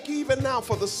thank you even now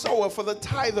for the sower, for the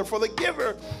tither, for the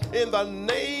giver. In the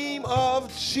name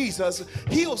of Jesus,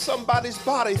 heal somebody's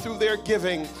body through their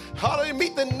giving. Hallelujah.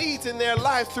 Meet the needs in their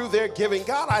life through their giving.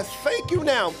 God, I thank you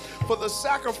now for the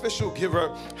sacrificial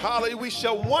giver. Hallelujah. We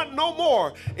shall want no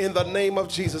more in the name of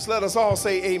Jesus. Let us all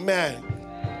say amen.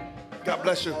 God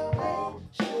bless you.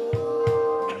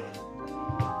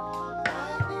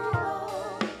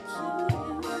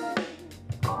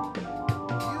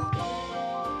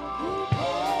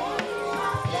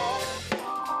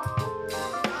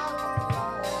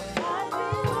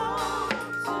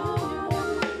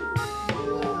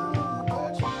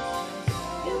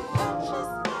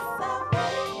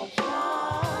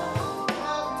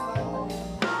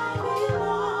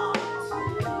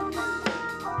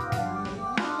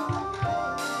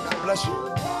 Bless you.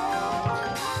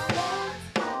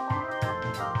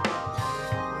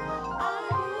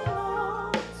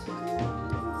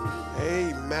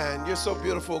 Amen. You're so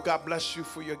beautiful. God bless you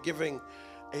for your giving.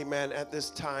 Amen. At this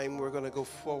time, we're going to go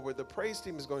forward. The praise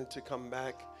team is going to come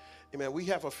back. Amen. We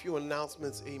have a few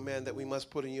announcements, amen, that we must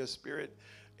put in your spirit.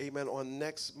 Amen. On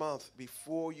next month,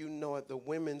 before you know it, the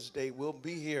Women's Day will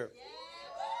be here.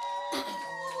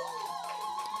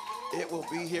 It will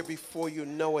be here before you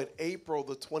know it. April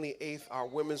the 28th, our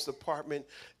women's department,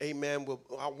 amen,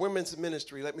 our women's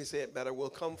ministry, let me say it better, will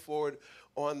come forward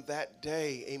on that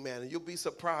day, amen. And you'll be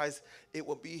surprised. It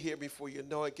will be here before you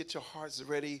know it. Get your hearts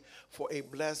ready for a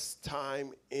blessed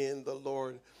time in the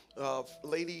Lord.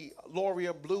 Lady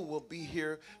Loria Blue will be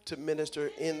here to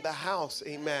minister in the house,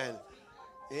 amen.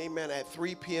 Amen, at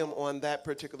 3 p.m. on that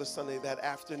particular Sunday, that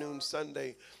afternoon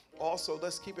Sunday. Also,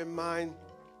 let's keep in mind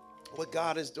what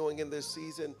God is doing in this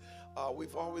season.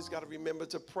 We've always got to remember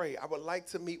to pray. I would like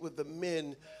to meet with the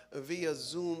men via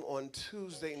Zoom on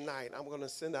Tuesday night. I'm going to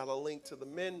send out a link to the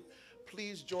men.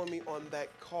 Please join me on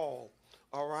that call.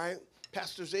 All right?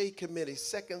 Pastor's Aid Committee,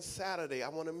 second Saturday. I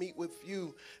want to meet with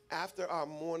you after our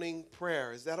morning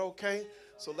prayer. Is that okay?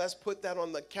 So let's put that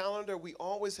on the calendar. We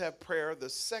always have prayer the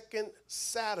second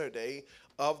Saturday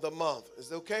of the month.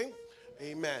 Is it okay?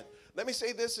 Amen. Let me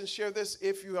say this and share this.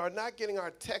 If you are not getting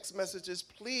our text messages,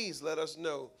 please let us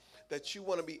know that you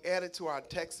want to be added to our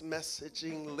text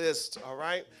messaging list, all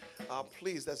right?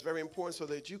 Please, that's very important so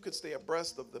that you can stay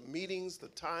abreast of the meetings, the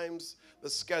times, the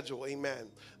schedule, amen.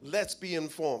 Let's be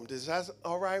informed. Is that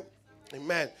all right?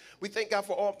 Amen. We thank God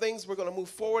for all things. We're going to move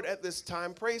forward at this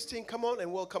time. Praise team, come on,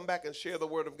 and we'll come back and share the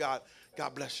word of God.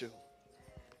 God bless you.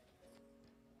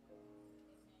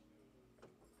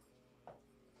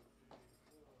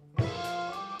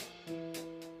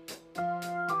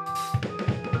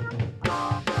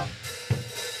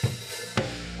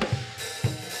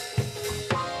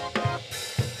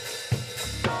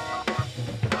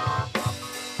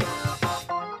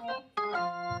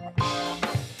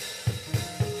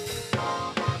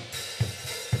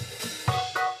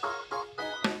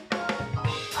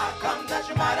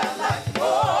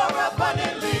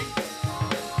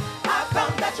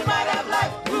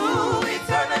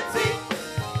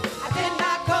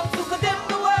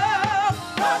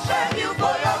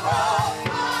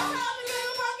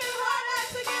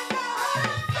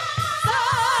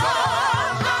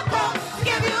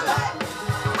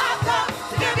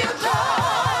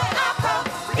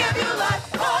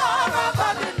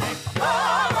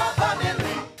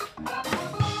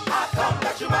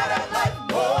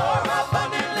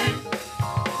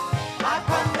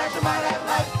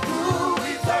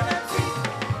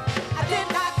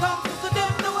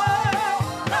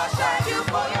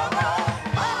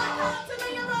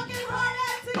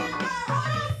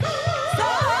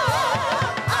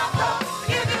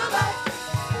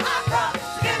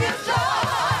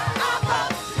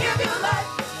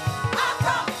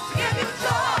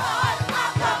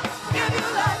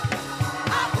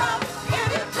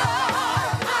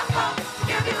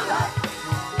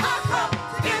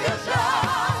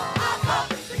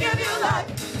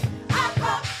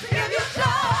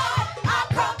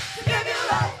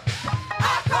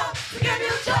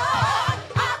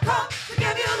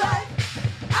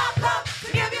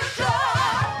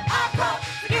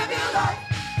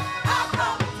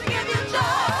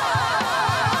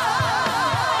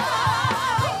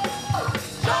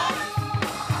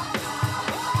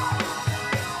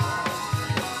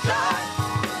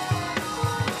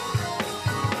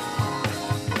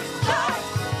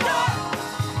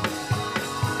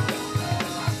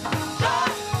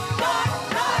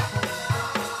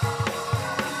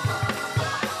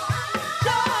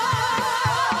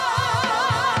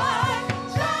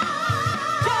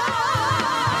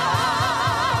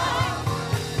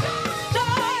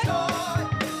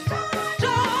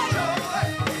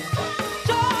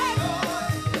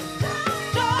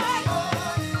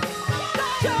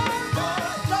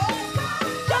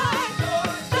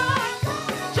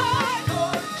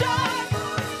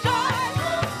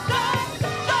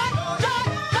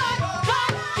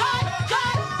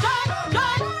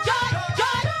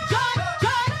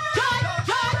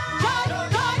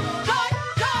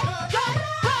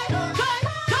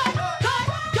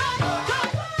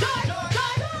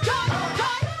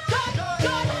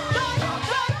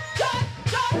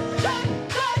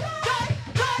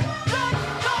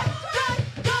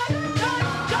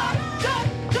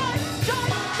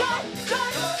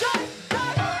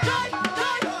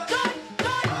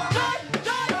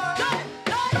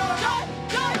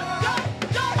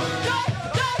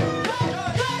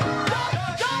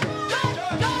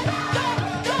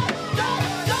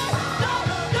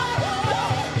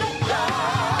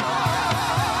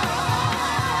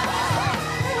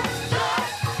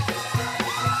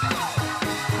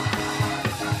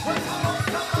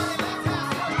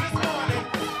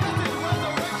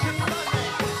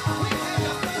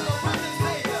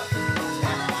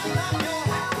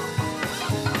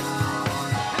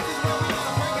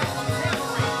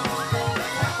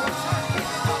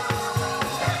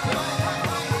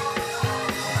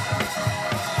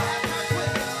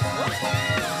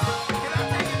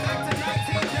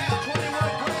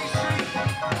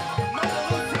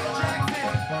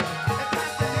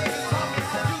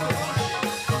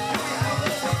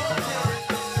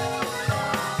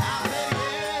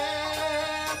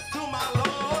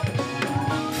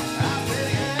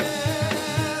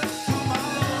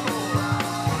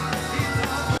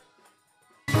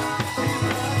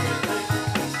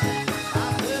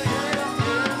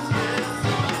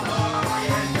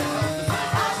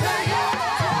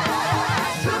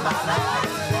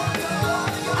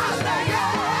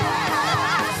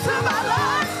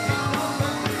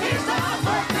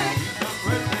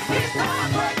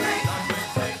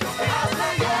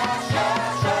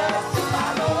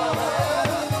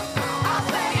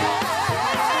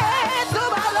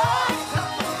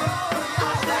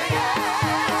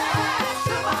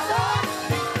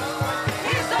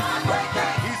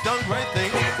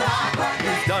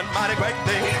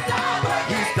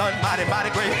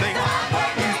 great things.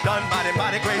 He's done mighty,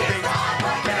 mighty great things.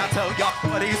 Can I tell y'all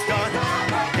what he's done?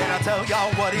 Can I tell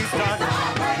y'all what he's done?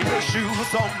 He put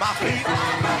shoes on my feet,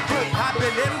 put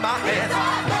happiness in my hands.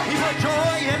 He put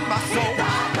joy in my soul,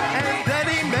 and then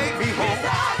he made me whole.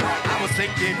 I was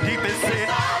sinking deep in sin,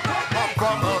 up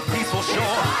from a peaceful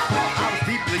shore. I was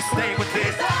deeply stained with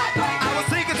this. I was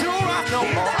sinking to rise no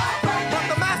more. But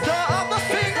the master of the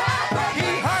sea, he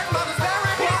heard my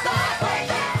despairing cry.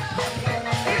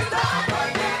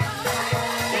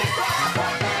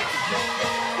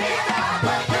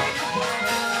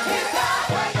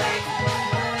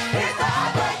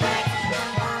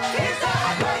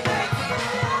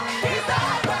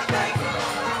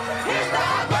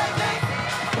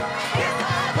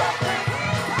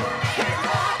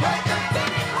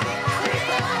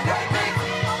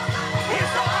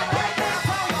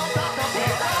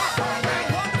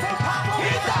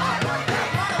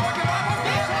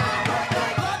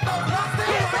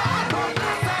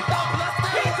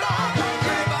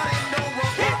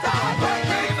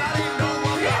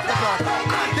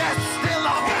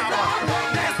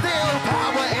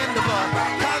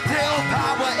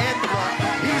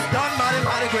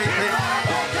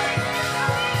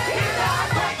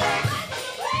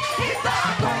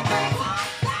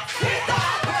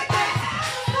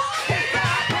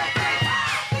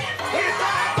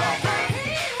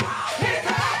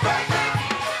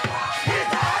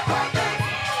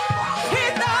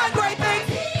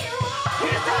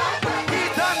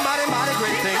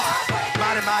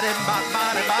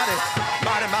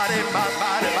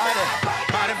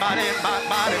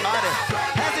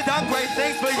 Has he done great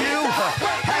things for you?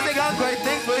 Has he done great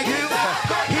things for you?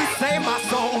 He saved my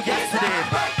soul, yes he did.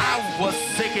 I was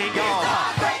sinking, y'all.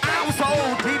 I was so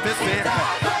deep in sin.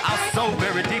 I was so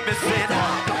very deep in sin.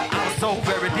 I was so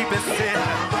very deep in sin.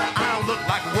 I don't look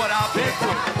like what I've been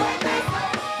through.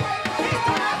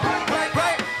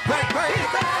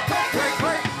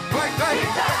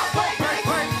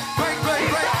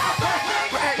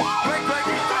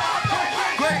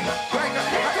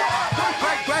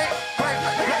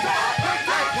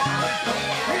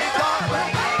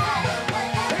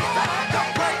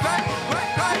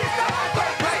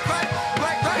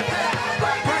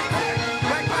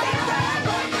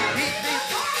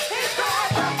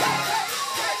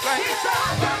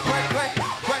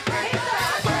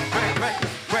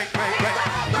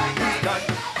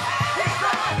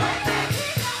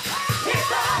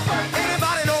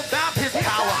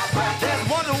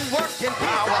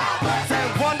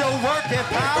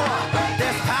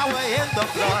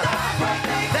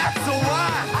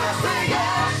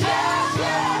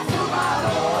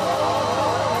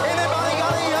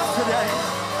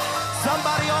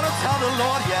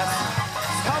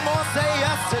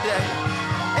 Today.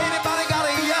 Anybody got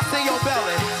a yes in your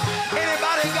belly?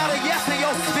 Anybody got a yes in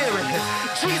your spirit?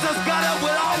 Jesus got it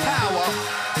with all power,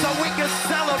 so we can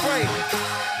celebrate.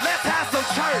 Let's have some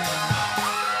church.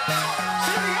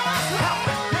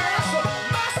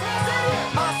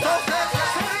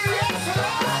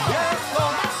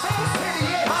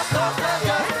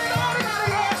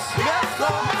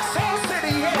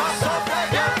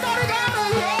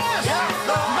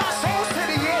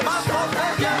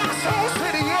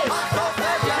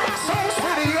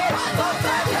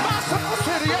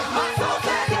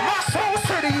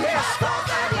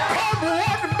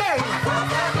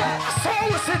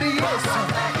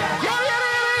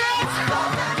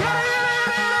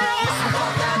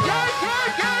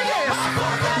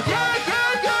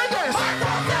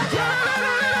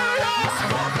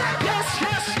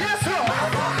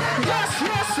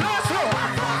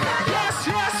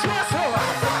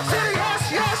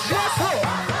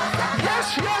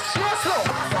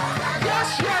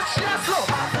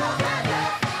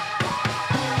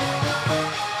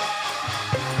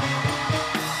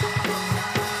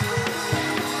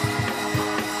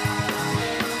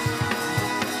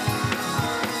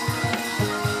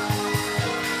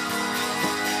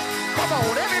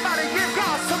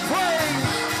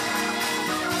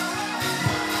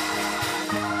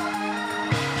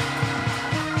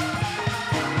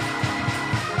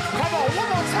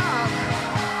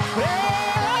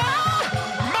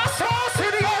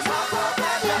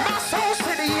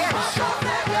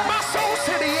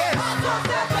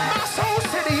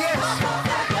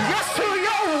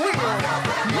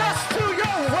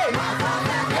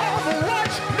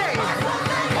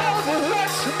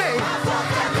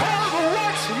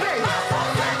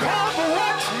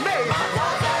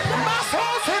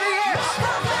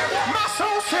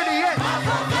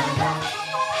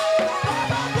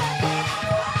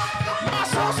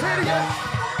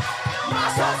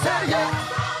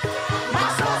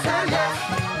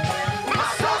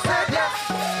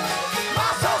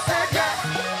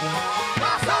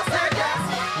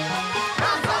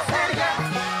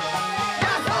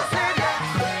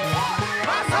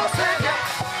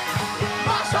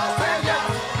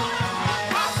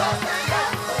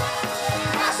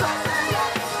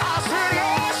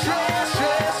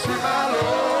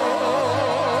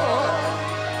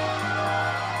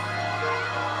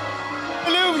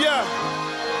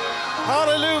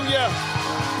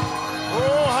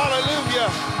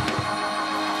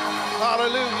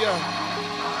 Hallelujah.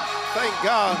 Thank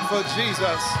God for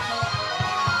Jesus.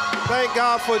 Thank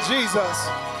God for Jesus.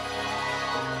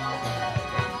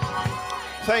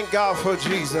 Thank God for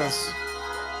Jesus.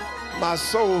 My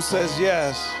soul says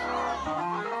yes.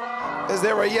 Is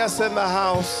there a yes in the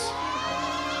house?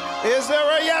 Is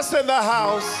there a yes in the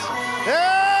house?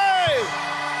 Hey!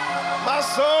 My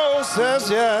soul says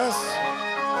yes.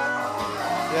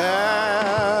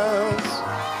 Yes.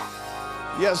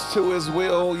 Yes to his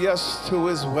will, yes to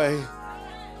his way.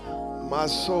 My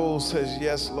soul says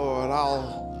yes, Lord.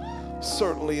 I'll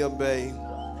certainly obey.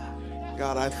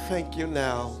 God, I thank you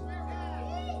now.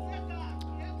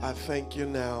 I thank you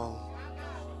now.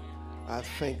 I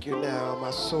thank you now.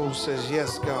 My soul says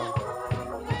yes, God.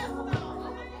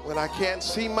 When I can't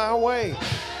see my way,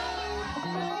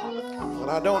 when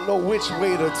I don't know which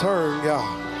way to turn, God,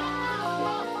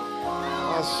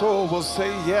 my soul will say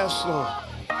yes, Lord.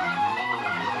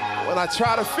 When I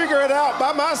try to figure it out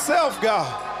by myself, God,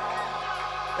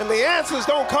 and the answers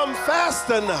don't come fast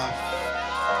enough,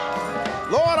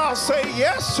 Lord, I'll say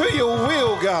yes to your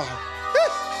will, God.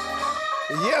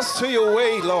 Yes to your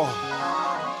way, Lord.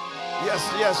 Yes,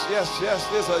 yes, yes, yes.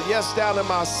 There's a yes down in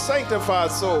my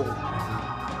sanctified soul.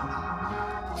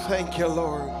 Thank you,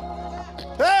 Lord.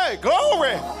 Hey,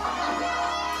 glory.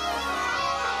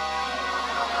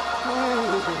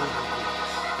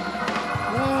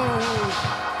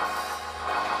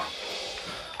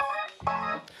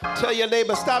 Tell your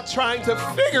neighbor, stop trying to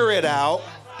figure it out.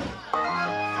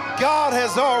 God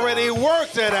has already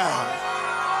worked it out.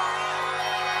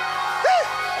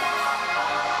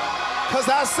 Because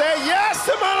I say yes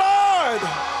to my Lord.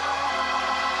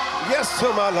 Yes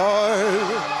to my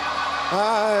Lord.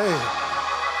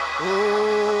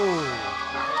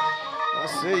 I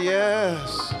say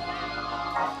yes.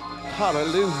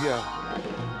 Hallelujah.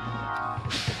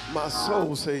 My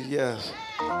soul says yes.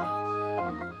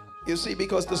 You see,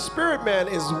 because the spirit man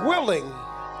is willing,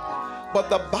 but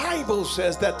the Bible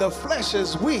says that the flesh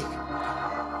is weak.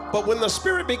 But when the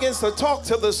spirit begins to talk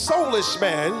to the soulish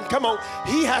man, come on,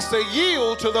 he has to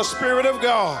yield to the Spirit of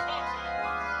God.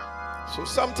 So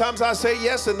sometimes I say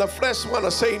yes and the flesh want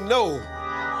to say no.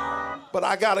 But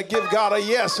I got to give God a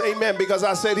yes, amen, because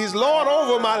I said he's Lord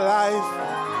over my life.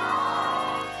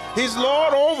 He's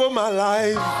Lord over my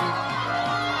life.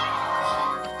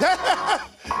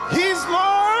 He's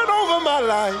Lord over my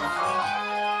life.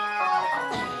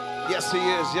 Yes, he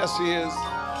is. Yes, he is.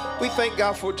 We thank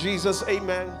God for Jesus,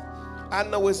 amen. I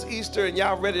know it's Easter and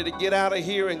y'all ready to get out of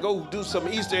here and go do some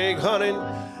Easter egg hunting,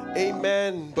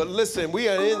 amen. But listen, we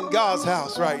are in God's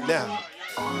house right now.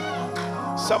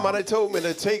 Somebody told me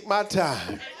to take my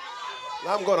time.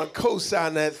 I'm going to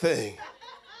co-sign that thing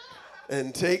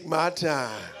and take my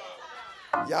time.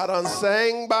 Y'all done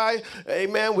sang by,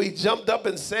 amen. We jumped up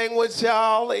and sang with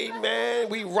y'all, amen.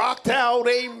 We rocked out,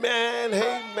 amen,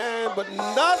 amen. But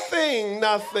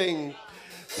nothing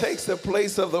takes the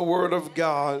place of the Word of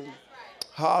God.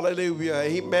 Hallelujah,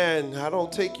 amen. I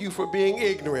don't take you for being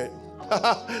ignorant.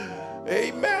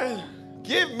 Amen.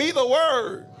 Give me the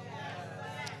Word.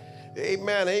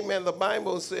 Amen, amen. The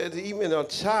Bible said even a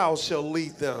child shall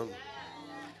lead them.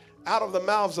 Out of the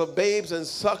mouths of babes and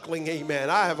suckling, amen.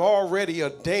 I have already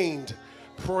ordained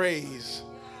praise.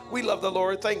 We love the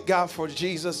Lord. Thank God for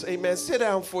Jesus, amen. Sit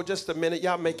down for just a minute.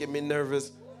 Y'all making me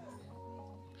nervous.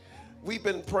 We've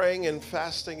been praying and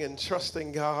fasting and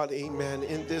trusting God, amen,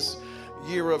 in this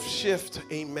year of shift,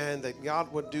 amen, that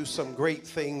God would do some great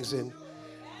things. And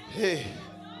hey,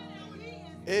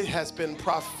 it has been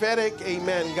prophetic,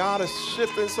 amen. God is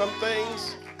shifting some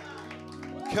things.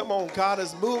 Come on, God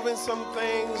is moving some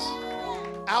things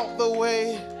out the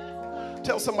way.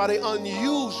 Tell somebody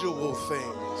unusual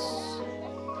things.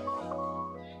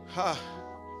 A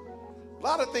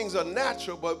lot of things are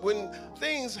natural, but when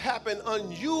things happen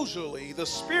unusually, the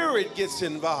Spirit gets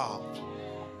involved.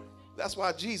 That's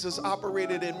why Jesus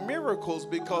operated in miracles,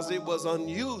 because it was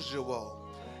unusual.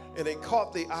 And it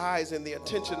caught the eyes and the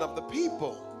attention of the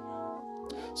people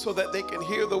so that they can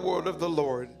hear the word of the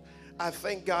Lord. I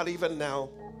thank God even now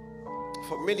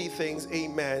for many things,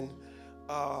 amen.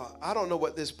 I don't know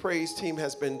what this praise team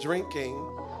has been drinking.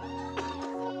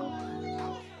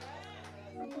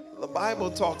 The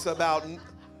Bible talks about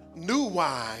new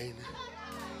wine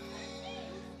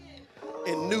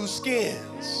in new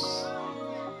skins.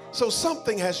 So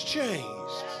something has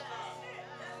changed.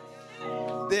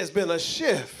 There's been a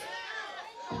shift.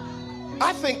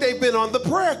 I think they've been on the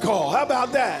prayer call. How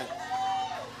about that?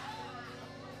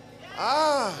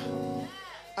 I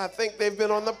think they've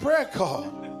been on the prayer call.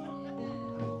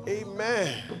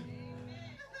 Amen.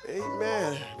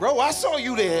 Amen. Bro, I saw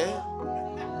you there.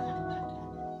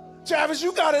 Travis,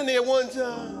 you got in there one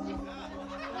time.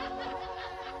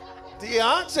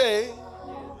 Deontay,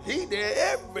 he did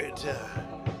every time.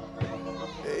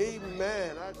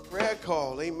 Amen. That prayer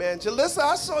call. Amen. Jalissa,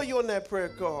 I saw you on that prayer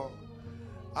call.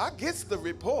 I gets the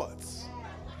reports.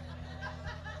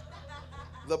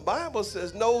 The Bible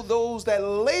says, know those that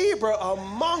labor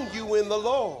among you in the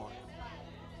Lord.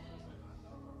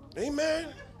 Amen.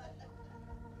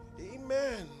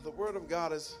 Amen. The word of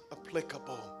God is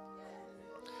applicable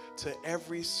to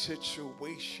every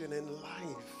situation in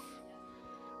life.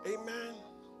 Amen.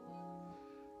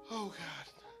 Oh God,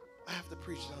 I have to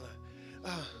preach,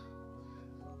 don't I?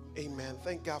 Amen.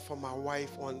 Thank God for my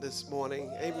wife on this morning.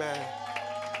 Amen.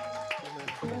 Amen.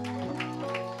 Amen.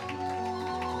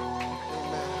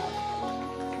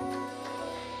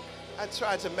 I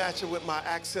tried to match it with my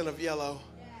accent of yellow.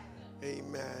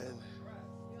 Amen.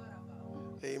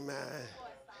 Amen.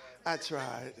 I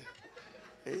tried.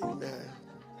 Amen.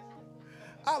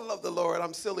 I love the Lord.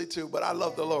 I'm silly too, but I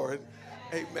love the Lord.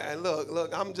 Amen.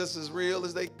 Look, I'm just as real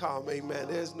as they come. Amen.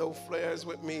 There's no flares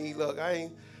with me. Look, I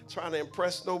ain't trying to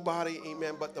impress nobody.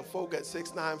 Amen. But the folk at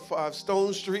 695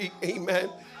 Stone Street. Amen.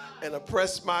 And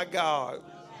oppress my God.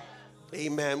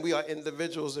 Amen. We are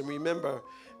individuals. And remember,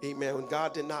 amen, when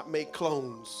God did not make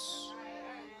clones.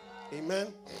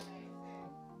 Amen.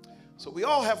 So we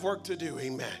all have work to do.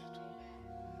 Amen.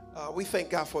 We thank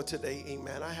God for today.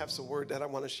 Amen. I have some word that I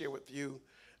want to share with you.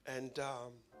 And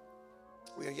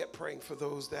we are yet praying for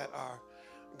those that are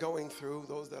going through,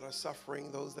 those that are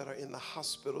suffering, those that are in the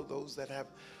hospital, those that have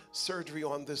surgery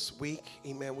on this week.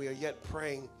 Amen. We are yet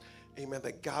praying, amen,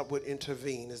 that God would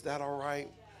intervene. Is that all right?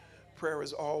 Prayer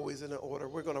is always in order.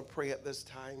 We're going to pray at this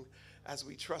time as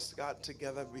we trust God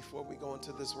together before we go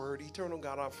into this word. Eternal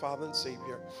God, our Father and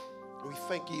Savior, we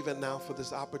thank you even now for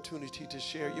this opportunity to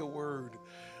share your word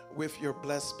with your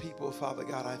blessed people, Father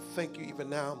God. I thank you even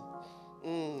now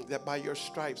that by your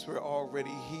stripes we're already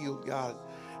healed, God.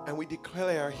 And we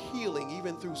declare healing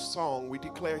even through song. We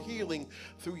declare healing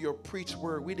through your preached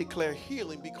word. We declare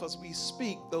healing because we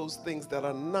speak those things that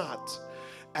are not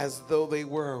as though they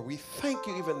were. We thank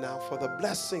you even now for the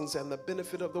blessings and the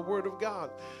benefit of the word of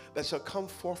God that shall come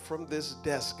forth from this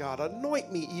desk, God.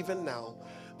 Anoint me even now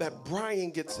that Brian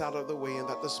gets out of the way and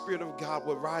that the Spirit of God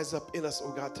will rise up in us,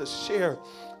 oh God, to share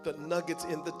the nuggets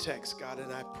in the text, God.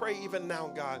 And I pray even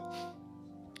now, God,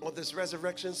 on this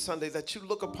Resurrection Sunday, that you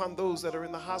look upon those that are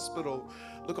in the hospital.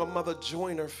 Look on Mother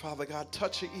Joyner, Father God.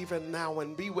 Touch her even now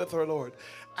and be with her, Lord,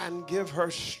 and give her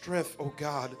strength, oh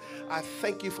God. I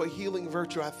thank you for healing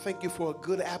virtue. I thank you for a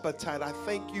good appetite. I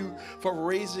thank you for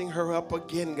raising her up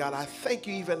again, God. I thank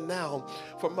you even now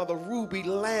for Mother Ruby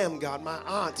Lamb, God, my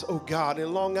aunt, oh God,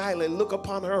 in Long Island. Look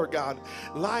upon her, God,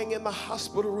 lying in the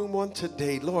hospital room on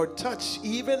today. Lord, touch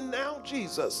even now,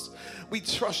 Jesus. We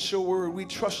trust your word. We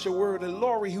trust your word. And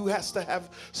Lori, who has to have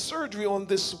surgery on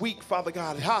this week, Father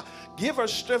God, give her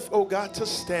strength, oh God, to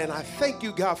stand. I thank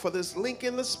you, God, for this link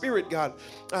in the spirit, God.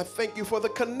 I thank you for the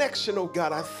connection, oh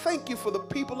God. I thank you for the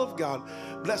people of God.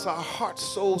 Bless our hearts,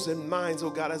 souls, and minds, oh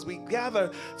God, as we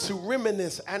gather to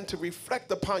reminisce and to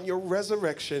reflect upon your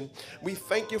resurrection. We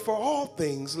thank you for all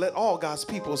things. Let all God's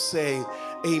people say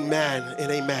amen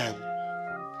and amen.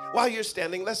 While you're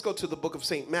standing, let's go to the book of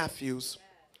St. Matthew's,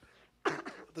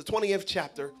 the 20th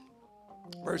chapter,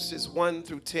 verses 1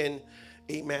 through 10.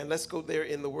 Amen. Let's go there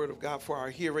in the word of God for our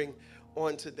hearing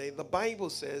on today. The Bible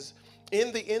says,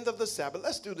 in the end of the Sabbath,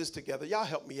 let's do this together. Y'all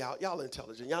help me out. Y'all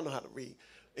intelligent. Y'all know how to read.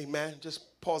 Amen.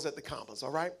 Just pause at the commas,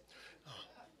 all right?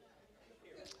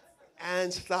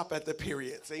 And stop at the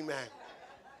periods. Amen.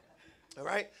 All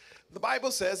right? The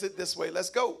Bible says it this way. Let's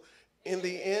go. In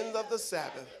the end of the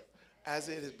Sabbath, as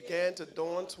it began to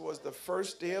dawn towards the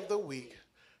first day of the week,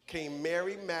 came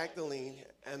Mary Magdalene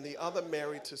and the other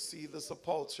Mary to see the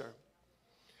sepulchre.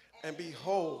 And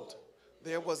behold,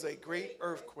 there was a great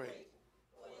earthquake.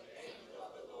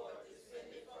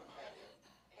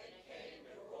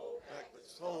 Like the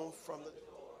stone from the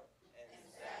door, and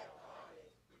sat upon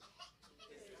it.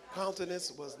 His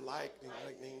countenance was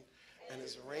lightning, and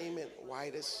his raiment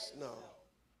white as snow.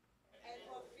 And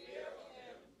for fear of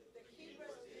him, the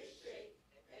keepers did shake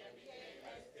and became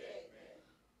as dead men.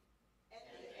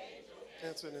 And the angel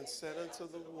answered and said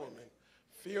unto the woman,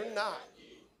 fear not,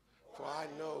 for I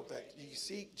know that ye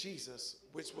seek Jesus,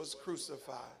 which was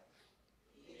crucified.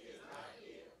 He is not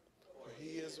here, for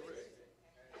he is risen.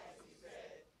 As he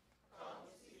said, come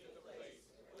see the place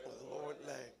where the Lord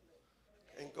lay.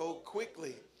 And go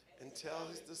quickly and tell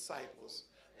his disciples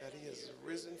that he is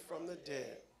risen from the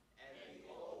dead. And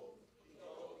behold, he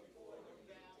goes before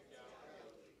them to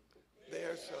Galilee.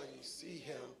 There shall ye see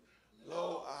him.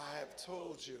 Lo, I have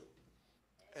told you.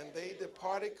 And they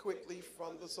departed quickly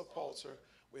from the sepulchre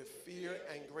with fear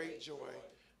and great joy,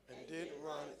 and did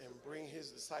run and bring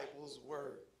his disciples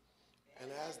word.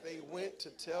 And as they went to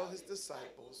tell his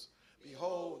disciples,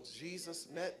 behold, Jesus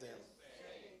met them.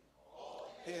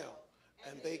 Hail.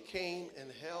 And they came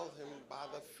and held him by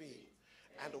the feet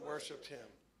and worshipped him.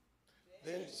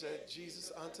 Then said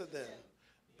Jesus unto them,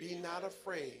 be not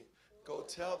afraid. Go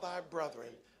tell thy brethren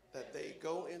that they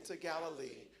go into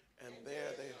Galilee, and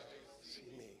there they see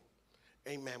me.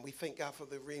 Amen. We thank God for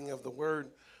the reading of the word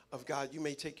of God. You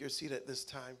may take your seat at this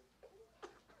time.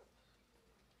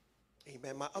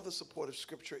 Amen. My other supportive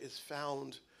scripture is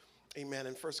found, amen,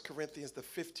 in 1 Corinthians, the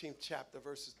 15th chapter,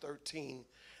 verses 13.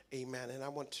 Amen. And I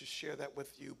want to share that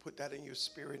with you. Put that in your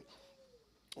spirit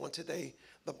on today.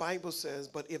 The Bible says,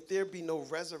 but if there be no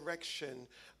resurrection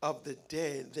of the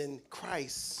dead, then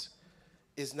Christ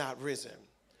is not risen.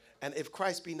 And if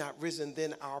Christ be not risen,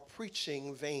 then our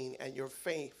preaching vain, and your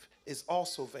faith is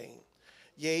also vain.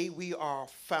 Yea, we are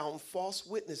found false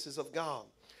witnesses of God,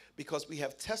 because we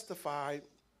have testified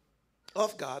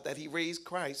of God that he raised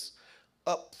Christ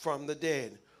up from the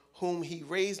dead, whom he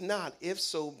raised not, if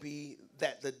so be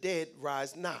that the dead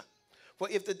rise not. For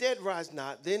if the dead rise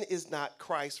not, then is not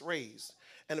Christ raised.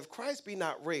 And if Christ be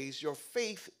not raised, your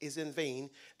faith is in vain,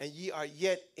 and ye are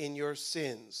yet in your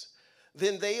sins.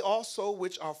 Then they also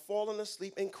which are fallen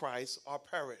asleep in Christ are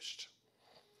perished.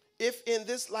 If in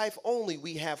this life only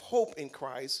we have hope in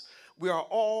Christ, we are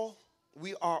of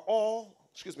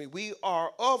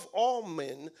all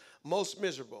men most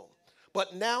miserable.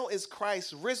 But now is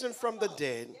Christ risen from the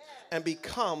dead and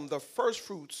become the first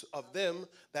fruits of them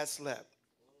that slept.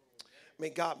 May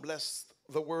God bless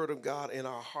the word of God in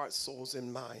our hearts, souls,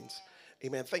 and minds.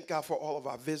 Amen. Thank God for all of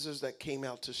our visitors that came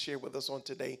out to share with us on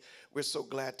today. We're so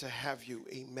glad to have you.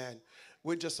 Amen.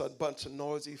 We're just a bunch of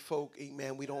noisy folk.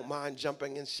 Amen. We don't mind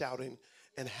jumping and shouting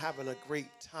and having a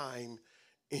great time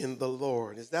in the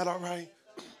Lord. Is that all right?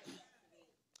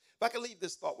 If I can leave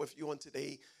this thought with you on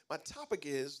today, my topic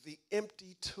is the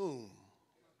empty tomb.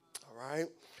 All right.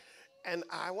 And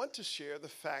I want to share the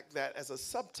fact that as a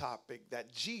subtopic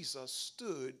that Jesus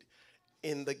stood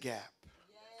in the gap.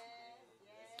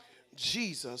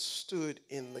 Jesus stood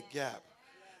in the gap.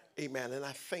 Amen. And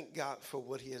I thank God for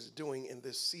what he is doing in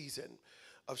this season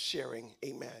of sharing.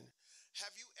 Amen.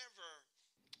 Have you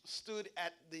ever stood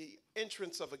at the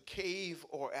entrance of a cave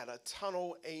or at a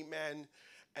tunnel, amen,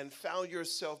 and found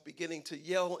yourself beginning to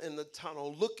yell in the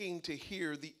tunnel, looking to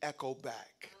hear the echo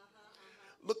back,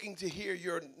 looking to hear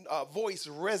your voice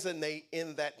resonate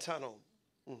in that tunnel?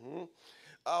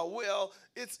 Well,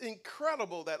 it's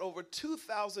incredible that over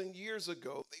 2,000 years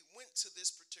ago, they went to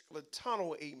this particular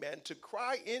tunnel, amen, to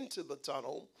cry into the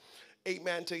tunnel,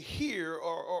 amen, to hear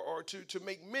or to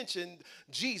make mention,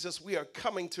 Jesus, we are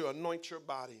coming to anoint your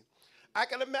body. I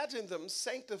can imagine them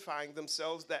sanctifying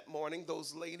themselves that morning,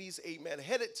 those ladies, amen,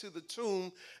 headed to the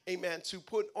tomb, amen, to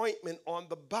put ointment on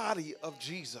the body of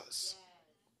Jesus.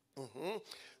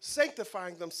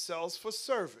 Sanctifying themselves for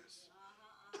service.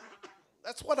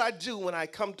 That's what I do when I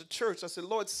come to church. I say,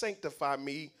 Lord, sanctify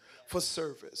me for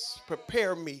service.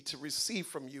 Prepare me to receive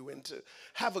from you and to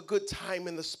have a good time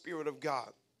in the Spirit of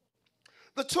God.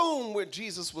 The tomb where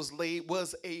Jesus was laid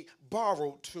was a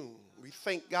borrowed tomb. We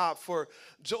thank God for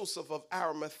Joseph of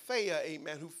Arimathea,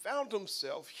 amen, who found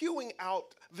himself hewing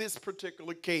out this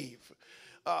particular cave.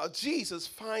 Jesus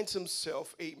finds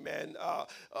himself, amen,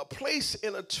 placed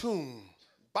in a tomb,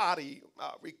 body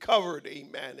recovered,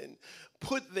 amen, and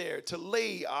put there to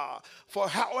lay for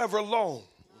however long.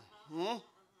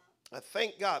 I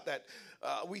thank God that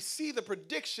we see the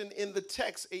prediction in the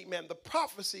text, amen. The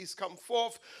prophecies come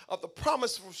forth of the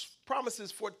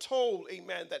promises foretold,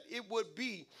 amen, that it would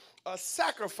be a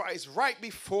sacrifice right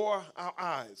before our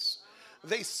eyes.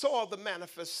 They saw the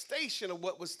manifestation of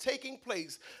what was taking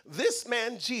place. This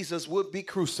man, Jesus, would be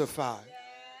crucified.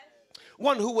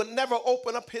 One who would never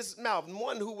open up his mouth,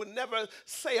 one who would never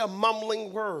say a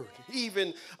mumbling word,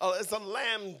 even as a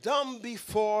lamb dumb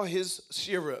before his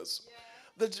shearers.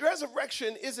 The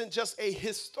resurrection isn't just a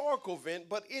historical event,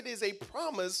 but it is a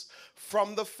promise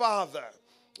from the Father.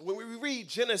 When we read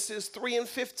Genesis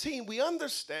 3:15, we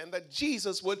understand that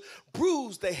Jesus would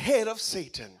bruise the head of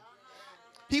Satan.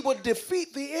 He would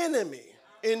defeat the enemy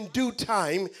in due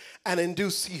time and in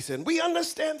due season. We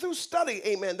understand through study,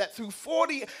 amen, that through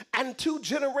 42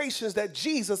 generations that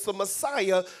Jesus, the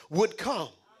Messiah, would come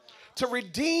to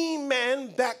redeem man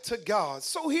back to God.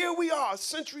 So here we are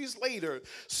centuries later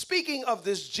speaking of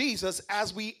this Jesus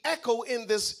as we echo in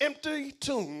this empty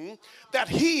tomb that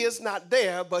he is not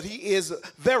there, but he is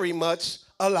very much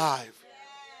alive.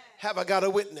 Have I got a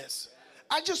witness?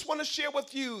 I just want to share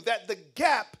with you that the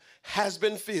gap has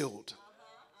been filled.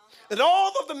 And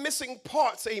all of the missing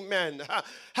parts, amen,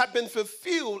 have been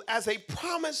fulfilled as a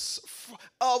promise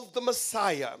of the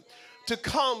Messiah to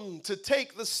come to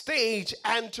take the stage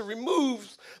and to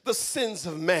remove the sins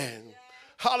of man.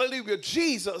 Hallelujah.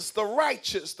 Jesus, the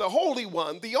righteous, the Holy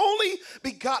One, the only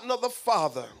begotten of the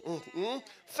Father.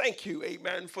 Thank you,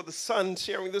 amen, for the Son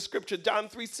sharing the scripture, John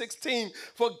 3:16.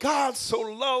 For God so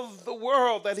loved the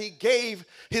world that he gave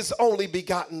his only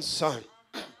begotten Son,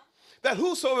 that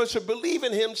whosoever should believe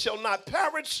in him shall not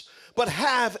perish, but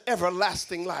have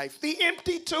everlasting life. The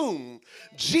empty tomb,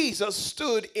 Jesus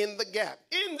stood in the gap.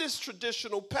 In this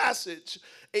traditional passage,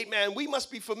 amen, we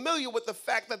must be familiar with the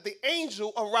fact that the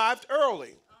angel arrived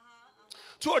early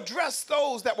to address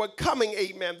those that were coming,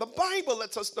 amen. The Bible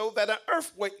lets us know that an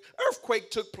earthquake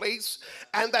took place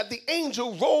and that the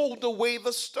angel rolled away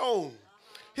the stone.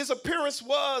 His appearance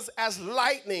was as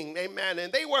lightning, amen,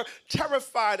 and they were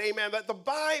terrified, amen, that the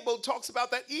Bible talks about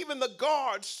that even the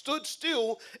guards stood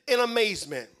still in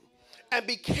amazement and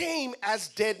became as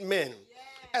dead men.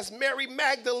 As Mary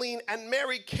Magdalene and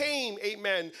Mary came,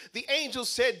 amen, the angel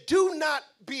said, do not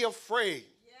be afraid.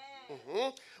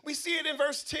 We see it in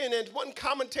verse 10, and one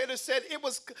commentator said it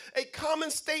was a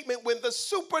common statement when the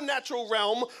supernatural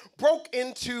realm broke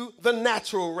into the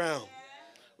natural realm.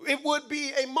 It would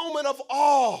be a moment of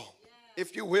awe,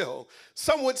 if you will.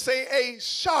 Some would say a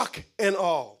shock and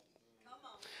awe.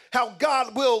 How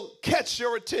God will catch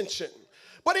your attention.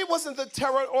 But it wasn't the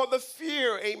terror or the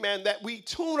fear, amen, that we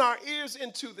tune our ears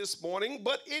into this morning,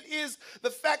 but it is the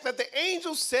fact that the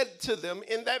angel said to them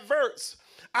in that verse,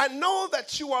 I know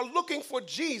that you are looking for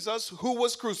Jesus who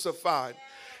was crucified.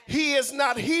 He is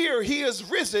not here. He is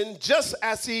risen just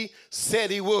as he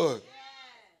said he would.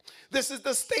 This is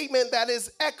the statement that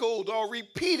is echoed or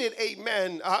repeated,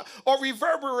 amen, or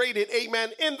reverberated,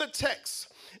 amen, in the text.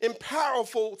 In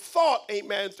powerful thought,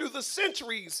 amen, through the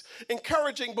centuries,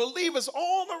 encouraging believers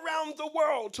all around the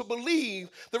world to believe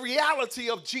the reality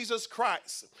of Jesus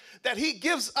Christ, that he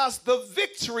gives us the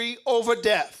victory over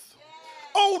death.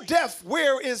 O death,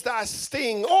 where is thy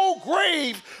sting? O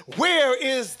grave, where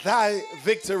is thy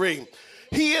victory?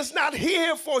 He is not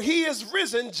here, for he is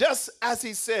risen just as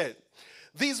he said.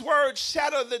 These words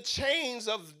shatter the chains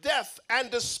of death and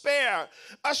despair,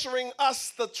 ushering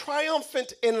us the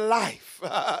triumphant in life.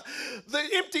 The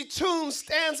empty tomb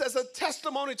stands as a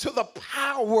testimony to the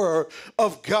power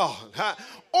of God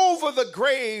over the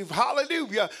grave,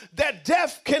 hallelujah, that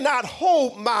death cannot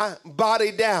hold my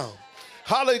body down.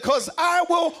 Hallelujah, because I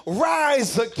will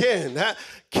rise again.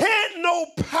 Can't no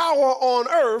power on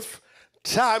earth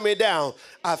tie me down.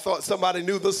 I thought somebody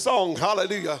knew the song,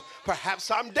 hallelujah. Perhaps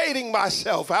I'm dating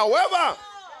myself. However,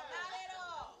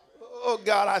 oh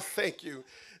God, I thank you.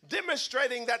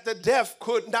 Demonstrating that the death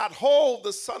could not hold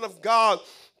the Son of God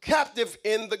captive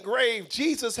in the grave.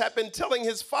 Jesus had been telling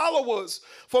his followers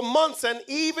for months and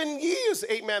even years,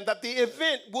 amen, that the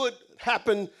event would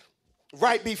happen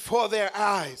right before their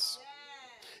eyes.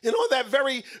 You know, that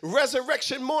very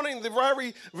resurrection morning, the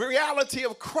very reality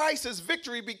of Christ's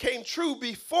victory became true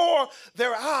before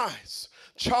their eyes.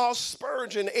 Charles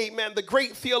Spurgeon, amen, the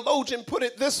great theologian, put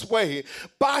it this way: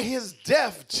 by his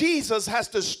death, Jesus has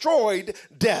destroyed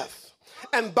death.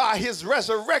 And by his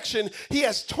resurrection, he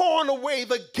has torn away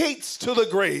the gates to the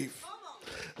grave.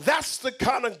 That's the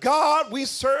kind of God we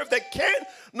serve, that can't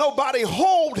nobody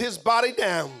hold his body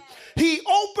down. He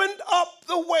opened up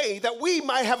the way that we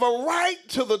might have a right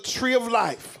to the tree of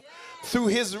life. Through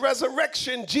his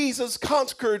resurrection, Jesus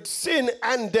conquered sin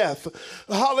and death.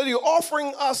 Hallelujah,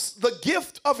 offering us the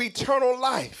gift of eternal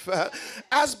life.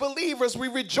 As believers, we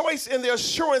rejoice in the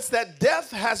assurance that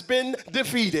death has been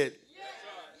defeated.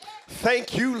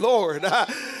 Thank you, Lord.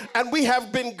 And we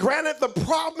have been granted the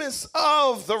promise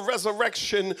of the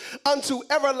resurrection unto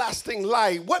everlasting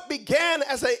life. What began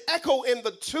as an echo in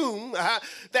the tomb,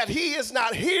 that he is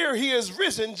not here, he is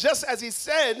risen, just as he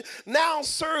said, now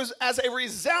serves as a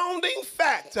resounding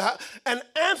fact, an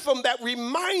anthem that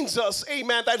reminds us,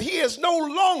 amen, that he is no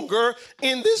longer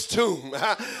in this tomb.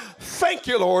 Thank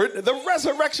you, Lord. The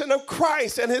resurrection of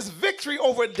Christ and his victory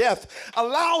over death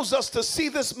allows us to see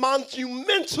this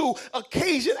monumental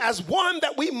occasion as one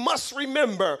that we must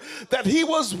remember, that he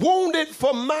was wounded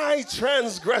for my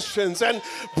transgressions and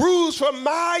bruised for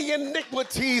my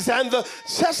iniquities, and the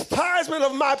chastisement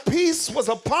of my peace was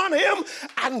upon him,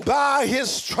 and by his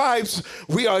stripes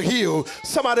we are healed.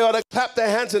 Somebody ought to clap their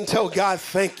hands and tell God,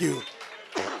 thank you.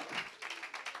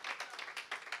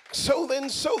 So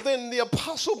then the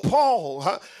Apostle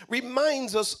Paul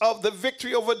reminds us of the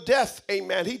victory over death.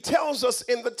 Amen. He tells us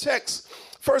in the text,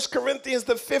 1 Corinthians,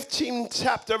 the 15th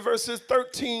chapter, verses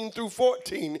 13 through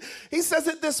 14. He says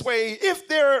it this way: if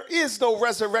there is no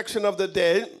resurrection of the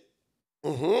dead,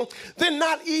 then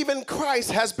not even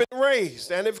Christ has been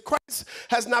raised. And if Christ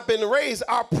has not been raised,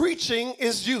 our preaching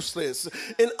is useless.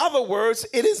 In other words,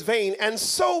 it is vain, and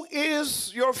so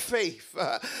is your faith.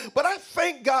 But I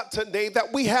thank God today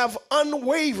that we have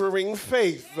unwavering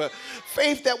faith.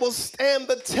 Faith that will stand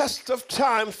the test of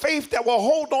time. Faith that will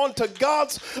hold on to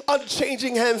God's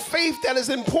unchanging hand. Faith that is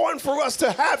important for us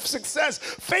to have success.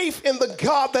 Faith in the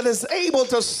God that is able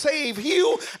to save,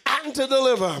 heal, and to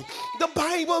deliver. The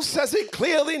Bible says it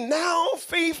clearly. Now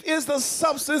faith is the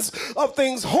substance of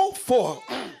things hoped for.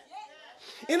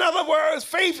 In other words,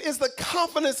 faith is the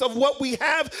confidence of what we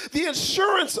have, the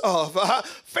assurance of.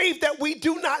 Faith that we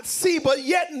do not see, but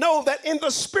yet know that in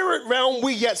the spirit realm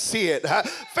we yet see it.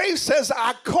 Faith says,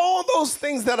 I call those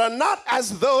things that are not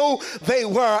as though they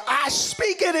were. I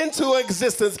speak it into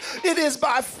existence. It is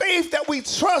by faith that we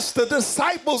trust the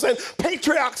disciples and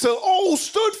patriarchs of old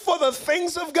stood for the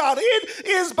things of God. It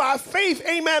is by faith,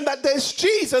 amen, that this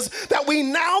Jesus that we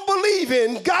now believe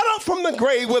in got up from the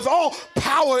grave with all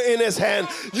power in his hand.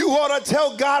 You ought to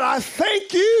tell God, I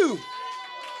thank you.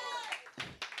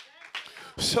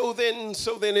 So then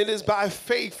it is by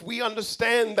faith we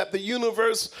understand that the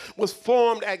universe was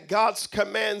formed at God's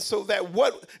command, so that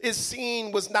what is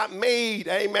seen was not made,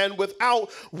 amen,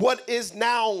 without what is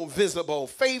now visible.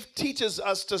 Faith teaches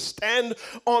us to stand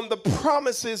on the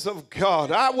promises of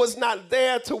God. I was not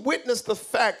there to witness the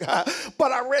fact,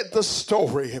 but I read the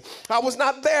story. I was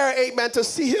not there, amen, to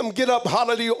see him get up,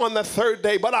 hallelujah, on the third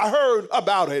day, but I heard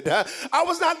about it. I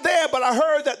was not there, but I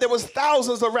heard that there was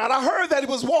thousands around. I heard that he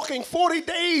was walking 40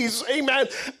 days, amen,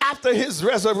 after his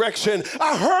resurrection.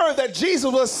 I heard that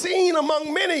Jesus was seen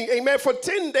among many, amen, for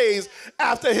 10 days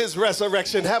after his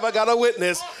resurrection. Have I got a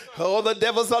witness? Oh, the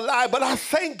devil's a lie. But I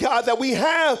thank God that we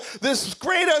have this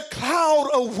greater cloud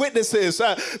of witnesses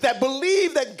that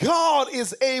believe that God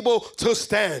is able to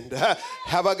stand.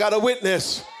 Have I got a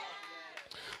witness?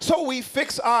 So we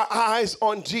fix our eyes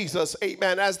on Jesus,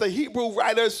 amen. As the Hebrew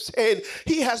writers said,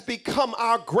 he has become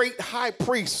our great high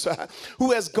priest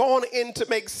who has gone in to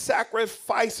make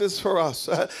sacrifices for us.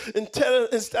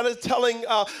 Instead of telling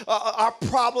our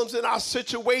problems and our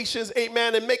situations,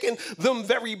 amen, and making them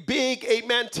very big,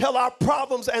 amen, tell our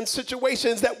problems and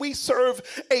situations that we serve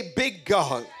a big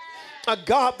God. A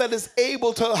God that is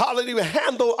able to, hallelujah,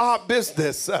 handle our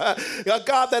business. A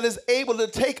God that is able to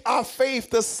take our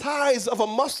faith the size of a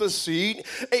mustard seed,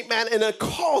 amen, and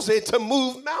cause it to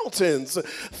move mountains.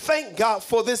 Thank God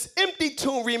for this empty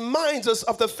tomb reminds us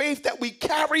of the faith that we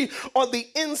carry on the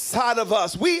inside of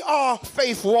us. We are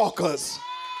faith walkers.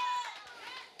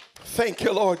 Thank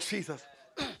you, Lord Jesus.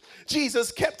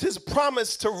 Jesus kept his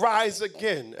promise to rise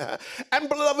again. And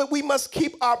beloved, we must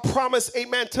keep our promise,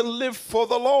 amen, to live for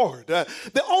the Lord.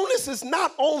 The onus is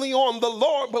not only on the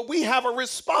Lord, but we have a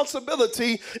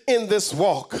responsibility in this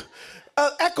walk.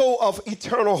 An echo of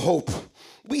eternal hope.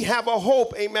 We have a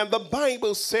hope, amen. The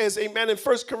Bible says, amen, in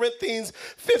 1 Corinthians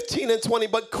 15 and 20,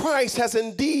 but Christ has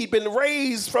indeed been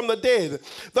raised from the dead,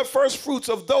 the first fruits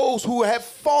of those who have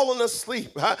fallen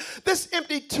asleep. This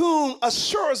empty tomb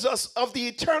assures us of the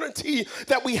eternity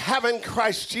that we have in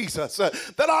Christ Jesus,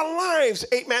 that our lives,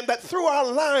 amen, that through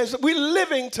our lives we're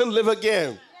living to live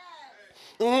again.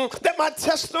 That my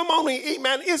testimony,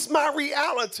 amen, is my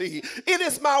reality. It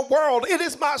is my world. It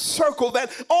is my circle,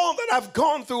 that all that I've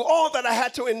gone through, all that I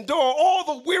had to endure, all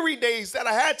the weary days that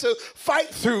I had to fight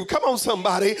through. Come on,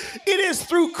 somebody. It is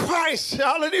through Christ,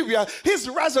 hallelujah, his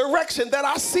resurrection, that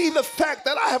I see the fact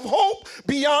that I have hope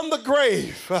beyond the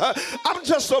grave. I'm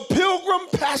just a pilgrim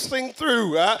passing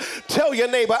through. Tell your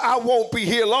neighbor, I won't be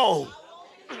here long.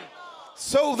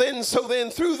 So then,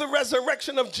 through the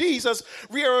resurrection of Jesus,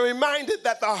 we are reminded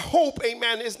that the hope,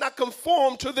 amen, is not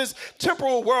conformed to this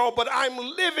temporal world, but I'm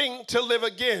living to live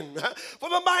again. For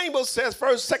the Bible says,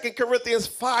 2 Corinthians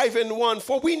 5 and 1,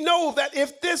 for we know that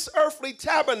if this earthly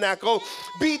tabernacle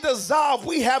be dissolved,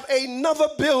 we have another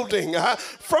building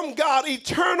from God,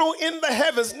 eternal in the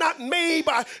heavens, not made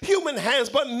by human hands,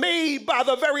 but made by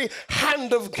the very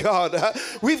hand of God.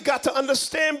 We've got to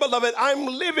understand, beloved, I'm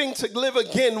living to live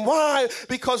again. Why?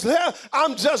 because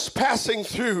I'm just passing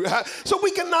through. So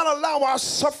we cannot allow our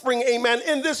suffering, amen,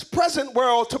 in this present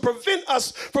world to prevent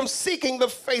us from seeking the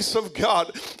face of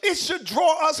God. It should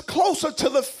draw us closer to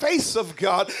the face of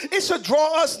God. It should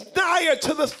draw us nigher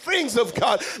to the things of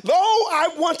God. Lo, I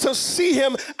want to see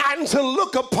him and to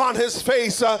look upon his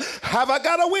face. Have I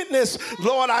got a witness?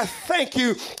 Lord, I thank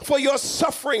you for your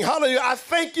suffering. Hallelujah. I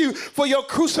thank you for your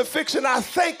crucifixion. I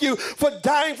thank you for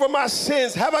dying for my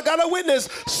sins. Have I got a witness?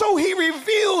 So he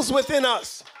reveals within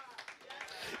us.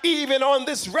 Even on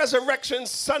this Resurrection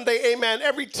Sunday, amen,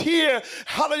 every tear,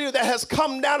 hallelujah, that has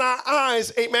come down our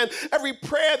eyes, amen, every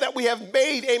prayer that we have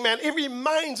made, amen, it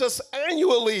reminds us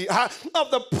annually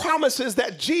of the promises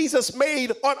that Jesus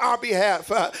made on our behalf.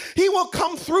 He will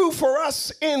come through for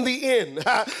us in the end.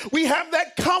 We have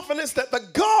that confidence that the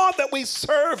God that we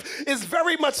serve is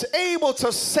very much able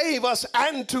to save us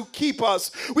and to keep us.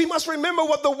 We must remember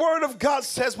what the Word of God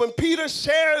says when Peter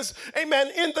shares, amen,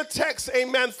 in the text,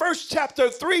 amen, first chapter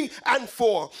 3 and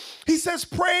 4. He says,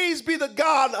 praise be the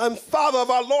God and Father of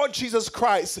our Lord Jesus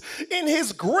Christ. In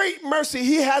his great mercy,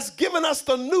 he has given us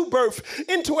the new birth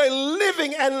into a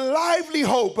living and lively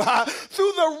hope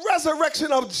through the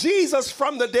resurrection of Jesus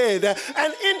from the dead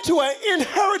and into an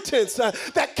inheritance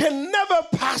that can never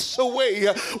pass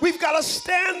away. We've got to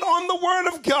stand on the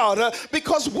Word of God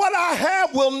because what I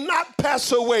have will not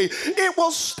pass away. It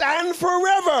will stand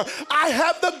forever. I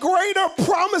have the greater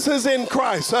promises in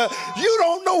Christ. You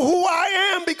don't know who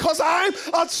I am because I'm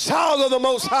a child of the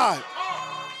Most High.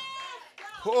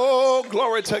 Oh,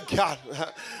 glory to God.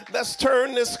 Let's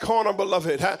turn this corner,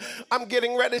 beloved. I'm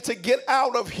getting ready to get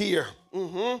out of here.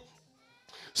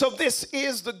 So this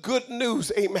is the good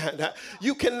news, amen.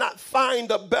 You cannot find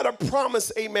a better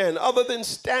promise, amen, other than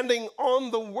standing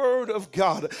on the Word of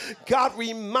God. God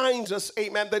reminds us,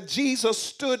 amen, that Jesus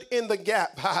stood in the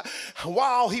gap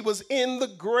while he was in the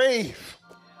grave.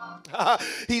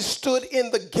 He stood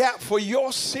in the gap for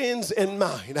your sins and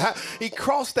mine. He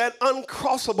crossed that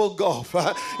uncrossable gulf.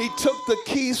 He took the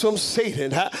keys from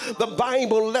Satan. The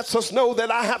Bible lets us know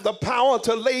that I have the power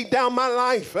to lay down my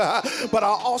life, but I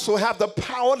also have the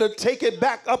power to take it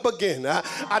back up again.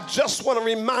 I just want to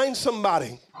remind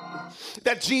somebody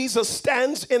that Jesus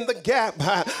stands in the gap.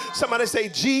 Somebody say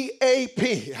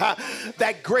G-A-P,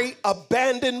 that great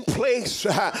abandoned place.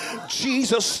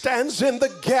 Jesus stands in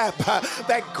the gap,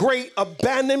 that great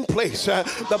abandoned place.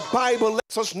 The Bible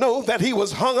lets us know that he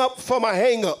was hung up for my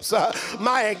hang-ups,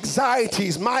 my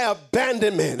anxieties, my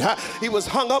abandonment. He was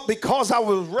hung up because I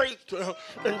was raped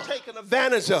and taken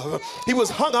advantage of. He was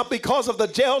hung up because of the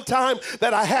jail time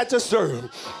that I had to serve.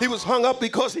 He was hung up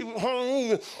because he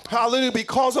hung, hallelujah,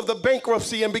 because of the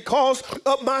bankruptcy and because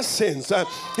of my sins.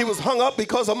 He was hung up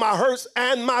because of my hurts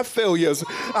and my failures.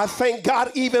 I thank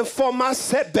God even for my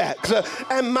setbacks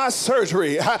and my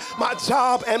surgery, my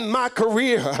job and my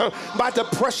career, my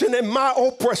depression and my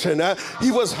oppression.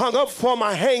 He was hung up for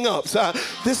my hang-ups.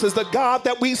 This is the God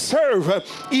that we serve,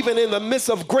 even in the midst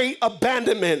of great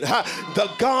abandonment. The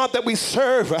God that we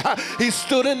serve, he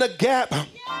stood in the gap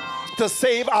to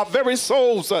save our very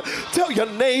souls. Tell your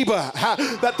neighbor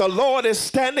that the Lord is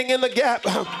standing in the gap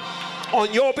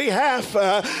on your behalf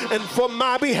and for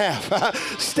my behalf,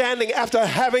 standing after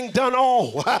having done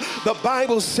all. The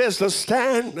Bible says to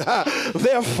stand,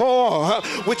 therefore,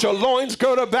 with your loins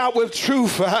girded about with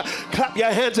truth. Clap your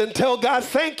hands and tell God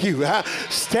thank you.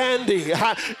 Standing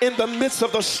in the midst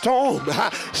of the storm,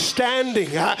 standing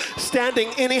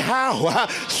anyhow,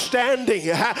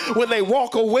 standing when they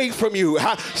walk away from you,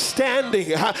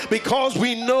 standing because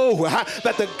we know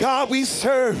that the God we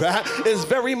serve is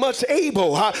very much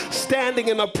able. Standing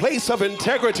in a place of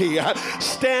integrity.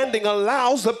 Standing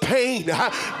allows the pain.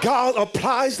 God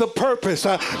applies the purpose.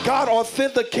 God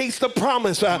authenticates the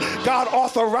promise. God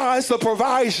authorized the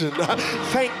provision.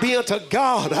 Thank be unto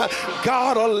God.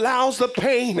 God allows the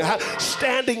pain.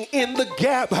 Standing in the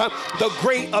gap. The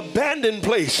great abandoned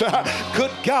place.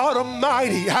 Good God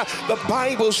Almighty. The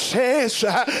Bible says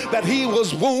that he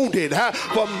was wounded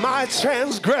for my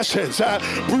transgressions,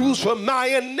 bruised for my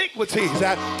iniquities,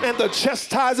 and the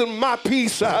chastisement of my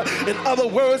peace. In other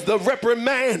words, the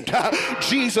reprimand.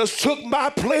 Jesus took my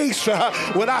place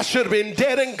when I should have been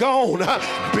dead and gone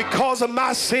because of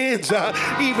my sins.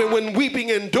 Even when weeping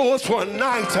endures for a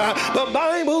night, the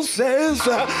Bible says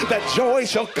that joy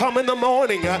shall come in the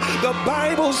morning. The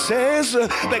Bible says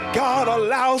that God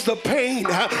allows the pain,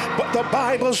 but the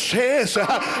Bible says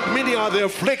many are the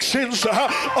afflictions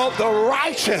of the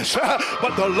righteous,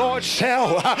 but the Lord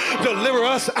shall deliver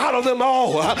us out of them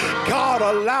all. God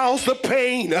allows knows the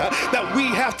pain that we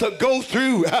have to go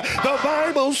through. The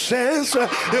Bible says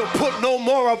he'll put no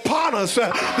more upon us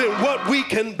than what we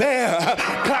can bear.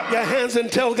 Clap your hands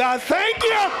and tell God, thank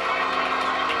you.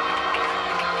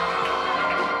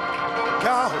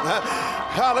 God,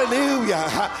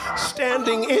 hallelujah.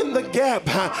 Standing in the gap,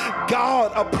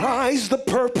 God applies the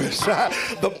purpose.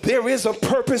 There is a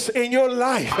purpose in your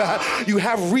life. You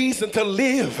have reason to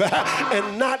live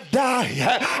and not die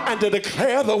and to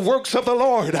declare the works of the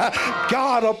Lord.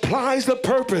 God applies the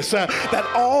purpose that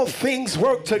all things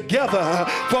work together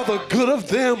for the good of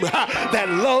them that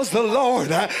loves the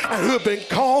Lord and who have been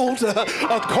called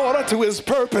according to his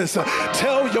purpose.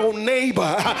 Tell your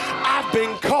neighbor, I've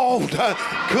been called.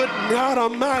 Good God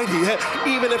Almighty,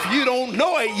 even if you don't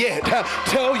know it yet,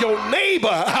 tell your neighbor,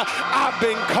 I've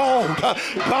been called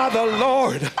by the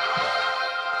Lord.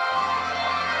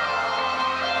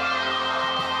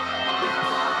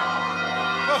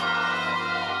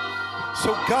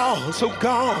 So God.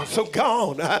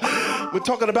 We're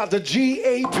talking about the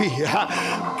GAP.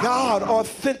 God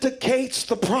authenticates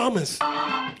the promise.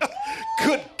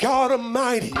 Good God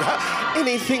Almighty,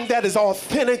 anything that is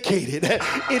authenticated,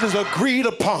 it is agreed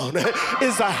upon,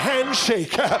 is a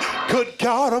handshake. Good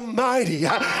God Almighty,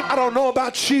 I don't know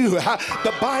about you.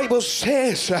 The Bible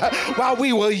says, while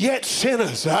we were yet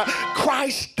sinners,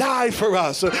 Christ died for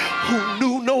us who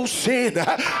knew no sin.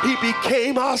 He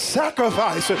became our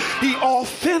sacrifice. He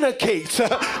authenticates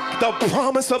the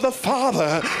promise of the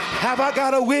Father. Have I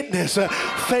got a witness?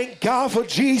 Thank God for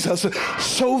Jesus.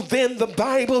 So then the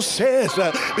Bible says,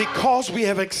 because we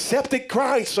have accepted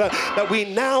Christ, that we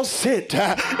now sit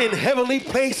in heavenly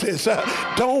places.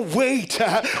 Don't wait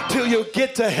till you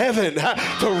get to heaven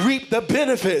to reap the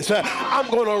benefits. I'm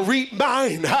going to reap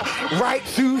mine right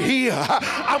through here.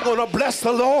 I'm going to bless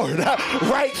the Lord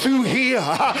right through here.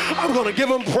 I'm going to give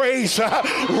him praise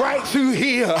right through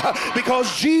here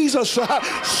because Jesus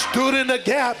stood in the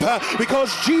gap,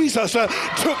 because Jesus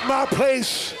took my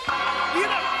place. You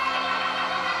know,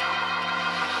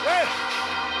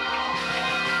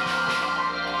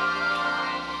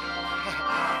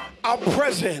 our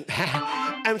present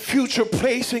and future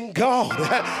place in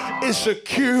God is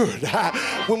secured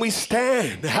when we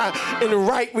stand in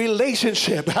right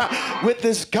relationship with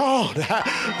this God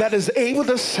that is able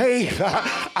to save.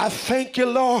 I thank you,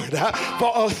 Lord, for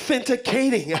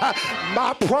authenticating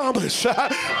my promise,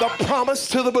 the promise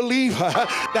to the believer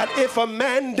that if a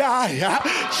man die,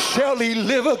 shall he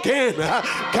live again.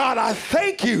 God, I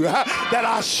thank you that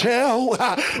I shall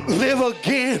live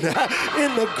again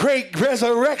in the great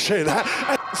resurrection.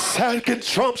 Second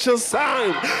trump shall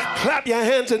sound. Clap your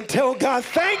hands and tell God,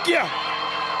 thank you. Oh,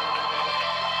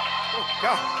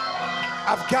 God.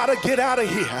 I've got to get out of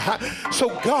here. So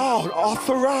God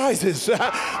authorizes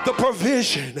the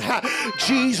provision.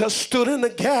 Jesus stood in the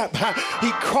gap.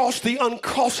 He crossed the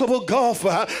uncrossable gulf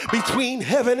between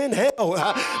heaven and hell.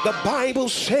 The Bible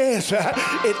says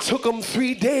it took him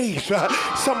 3 days.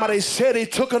 Somebody said he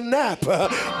took a nap.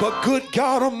 But good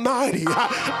God Almighty,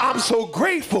 I'm so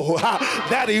grateful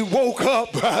that he woke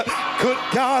up. Good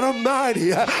God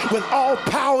Almighty, with all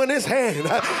power in his hand.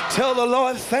 Tell the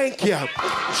Lord, thank you.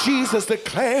 Jesus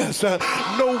declares,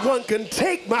 no one can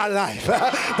take my life,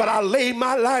 but I lay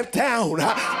my life down.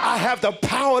 I have the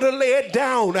power to lay it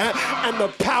down and the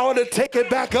power to take it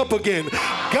back up again.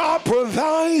 God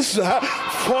provides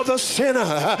for the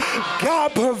sinner.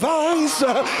 God provides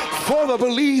for the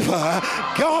believer.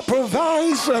 God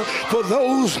provides for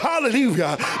those,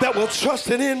 hallelujah, that will trust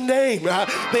in his name.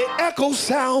 The echo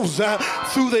sounds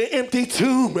through the empty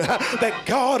tomb that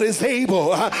God is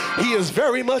able. He is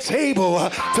very much able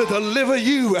to deliver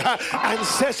you and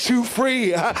set you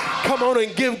free. Come on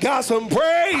and give God some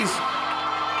praise.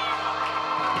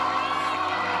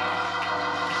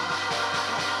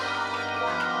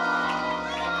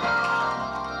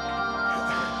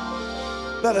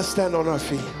 Let us stand on our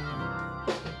feet.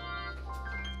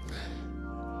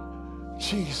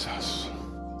 Jesus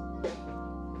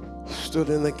stood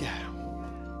in the gap.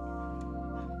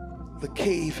 The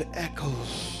cave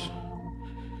echoes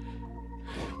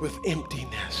with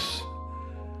emptiness.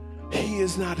 He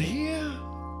is not here,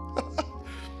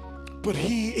 but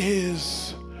he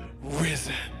is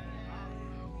risen.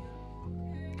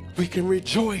 We can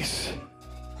rejoice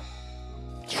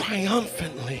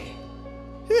triumphantly.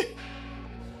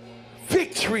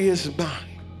 Victory is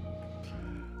mine.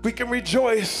 We can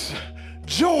rejoice.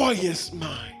 Joy is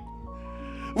mine.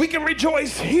 We can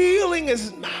rejoice. Healing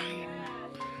is mine.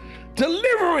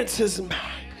 Deliverance is mine.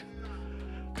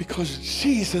 Because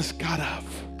Jesus got up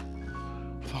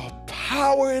with all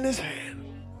power in his hand.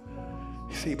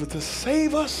 He's able to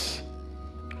save us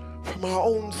from our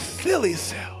own silly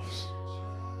selves.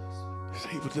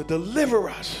 He's able to deliver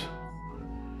us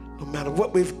no matter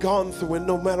what we've gone through and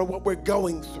no matter what we're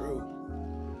going through.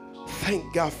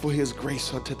 Thank God for his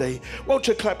grace on today. Won't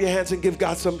you clap your hands and give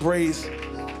God some praise?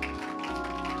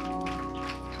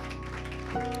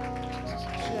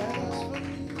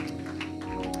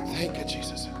 Thank you,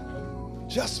 Jesus.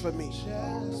 Just for me.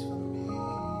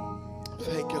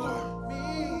 Thank you, Lord.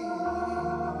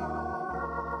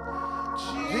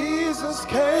 Jesus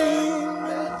came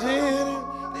and did it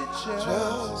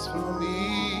just for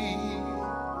me.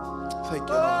 Thank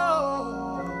you,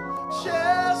 Lord.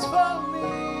 Just for me.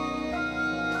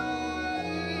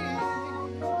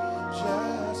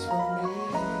 Just for me.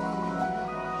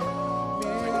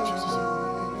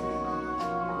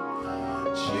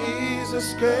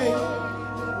 Jesus came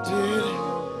and did it.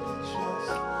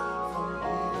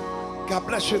 God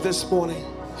bless you this morning,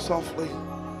 softly.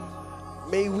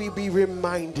 May we be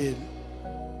reminded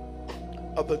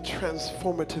of the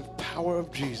transformative power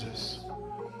of Jesus,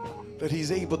 that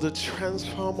he's able to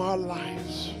transform our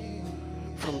lives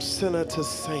from sinner to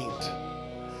saint,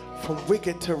 from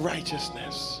wicked to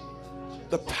righteousness.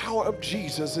 The power of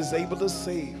Jesus is able to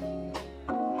save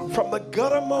from the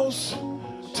guttermost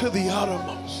to the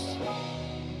uttermost.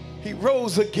 He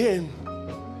rose again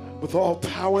with all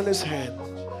power in his hand.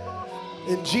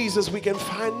 In Jesus we can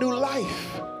find new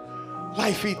life,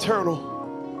 life eternal.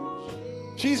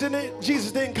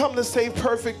 Jesus didn't come to save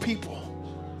perfect people,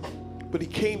 but he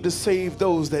came to save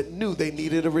those that knew they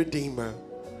needed a redeemer.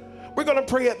 We're going to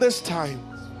pray at this time.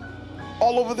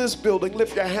 All over this building,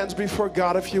 lift your hands before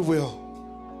God if you will.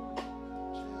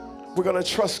 We're going to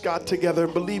trust God together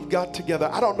and believe God together.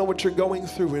 I don't know what you're going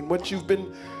through and what you've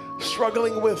been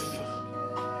struggling with,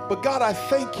 but God, I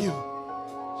thank you.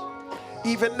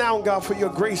 Even now, God, for your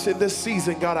grace in this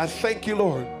season, God, I thank you,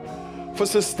 Lord, for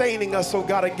sustaining us, oh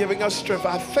God, and giving us strength.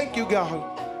 I thank you,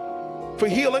 God, for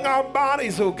healing our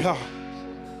bodies, oh God,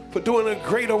 for doing a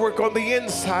greater work on the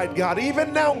inside, God.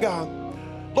 Even now, God,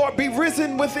 Lord, be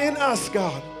risen within us,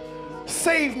 God.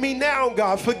 Save me now,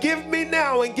 God. Forgive me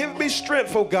now and give me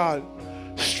strength, oh God.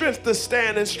 Strength to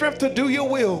stand and strength to do your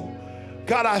will.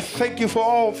 God, I thank you for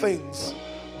all things.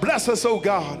 Bless us, oh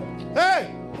God. Hey,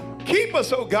 keep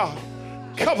us, oh God.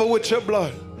 Cover with your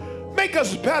blood. Make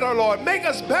us better, Lord. Make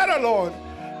us better, Lord,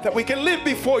 that we can live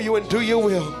before you and do your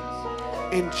will.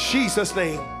 In Jesus'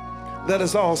 name, let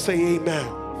us all say amen.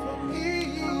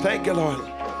 Thank you, Lord.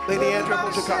 Lady Andrea,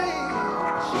 won't you come?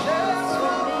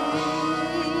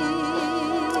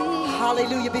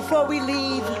 Hallelujah. Before we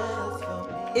leave,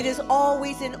 it is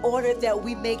always in order that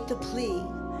we make the plea.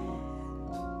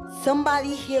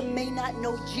 Somebody here may not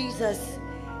know Jesus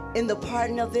in the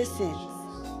pardon of their sins.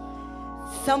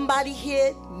 Somebody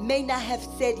here may not have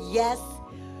said yes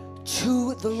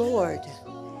to the Lord.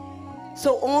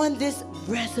 So on this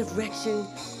Resurrection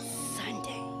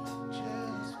Sunday,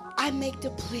 I make the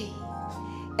plea.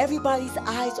 Everybody's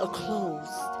eyes are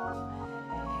closed.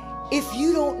 If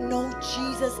you don't know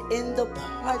Jesus in the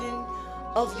pardon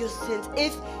of your sins,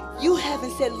 if you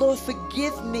haven't said, Lord,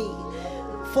 forgive me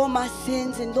for my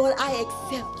sins, and Lord, I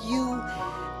accept you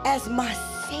as my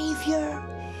Savior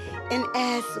and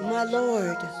as my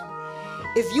Lord.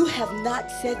 If you have not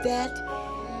said that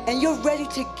and you're ready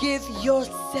to give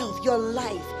yourself, your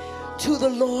life to the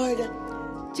Lord,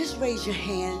 just raise your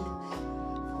hand.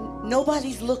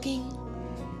 Nobody's looking.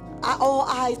 All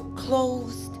eyes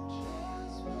closed.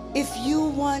 If you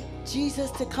want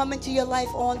Jesus to come into your life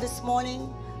on this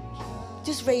morning,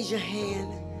 just raise your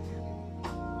hand.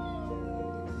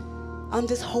 I'm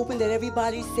just hoping that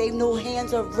everybody's saved. No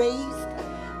hands are raised.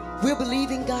 We're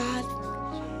believing God.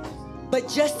 But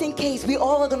just in case, we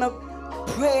all are going to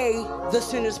pray the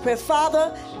sinner's prayer.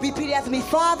 Father, repeat after me.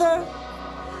 Father,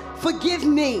 forgive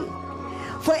me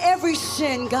for every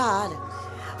sin, God,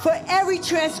 for every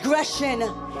transgression.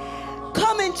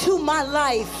 Come into my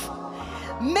life.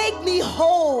 Make me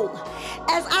whole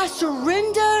as I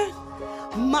surrender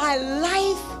my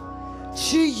life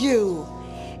to you.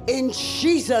 In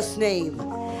Jesus' name.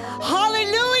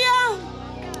 Hallelujah.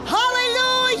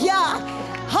 Hallelujah.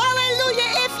 Hallelujah.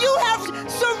 If you have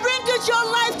surrendered your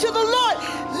life to the Lord,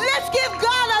 let's give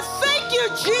God a thank you,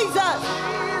 Jesus.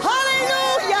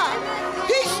 Hallelujah.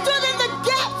 He stood in the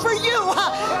gap for you.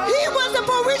 He was the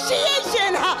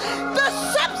propitiation, the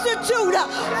substitute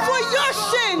for your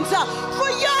sins,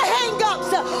 for your hang-ups,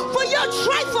 for your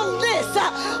trifleness.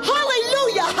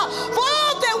 Hallelujah. For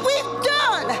all that we've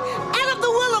done out of the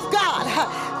will of God.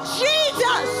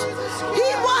 Jesus, he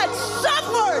was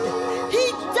suffered,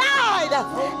 he died,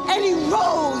 and he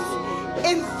rose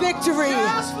in victory.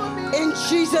 In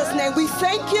Jesus' name, we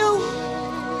thank you.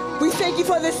 We thank you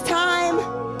for this time.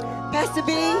 Pastor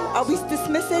B, are we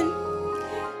dismissing?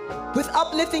 With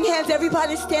uplifting hands,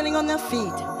 everybody standing on their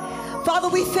feet. Father,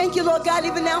 we thank you, Lord God,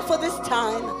 even now for this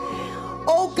time.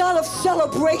 Oh God of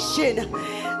celebration,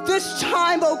 this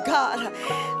time, oh God,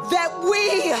 that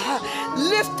we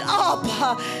lift up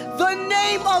the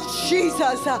name of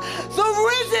Jesus, the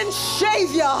risen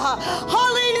Savior,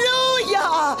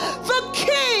 hallelujah, the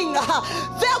King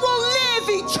that will live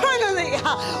eternally.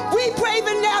 We pray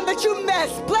even now that you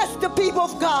bless the people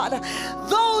of God,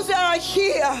 those that are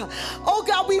here. Oh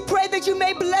God, we pray that you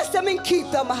may bless them and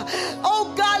keep them.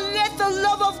 Oh God, let the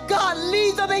love of God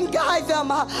lead them and guide them.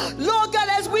 Lord God,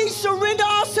 as we surrender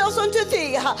ourselves unto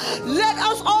thee, let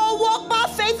us all walk by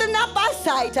faith and not by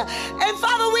sight. And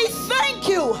Father, we thank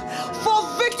you for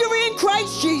victory in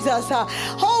Christ Jesus.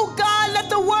 Oh God, let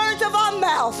the words of our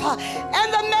mouth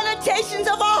and the meditations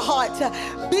of our heart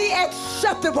be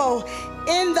acceptable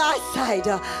in thy sight,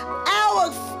 our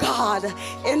God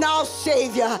and our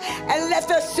Savior. And let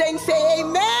the saints say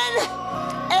amen,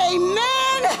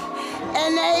 amen,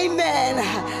 and amen.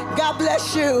 God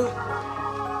bless you.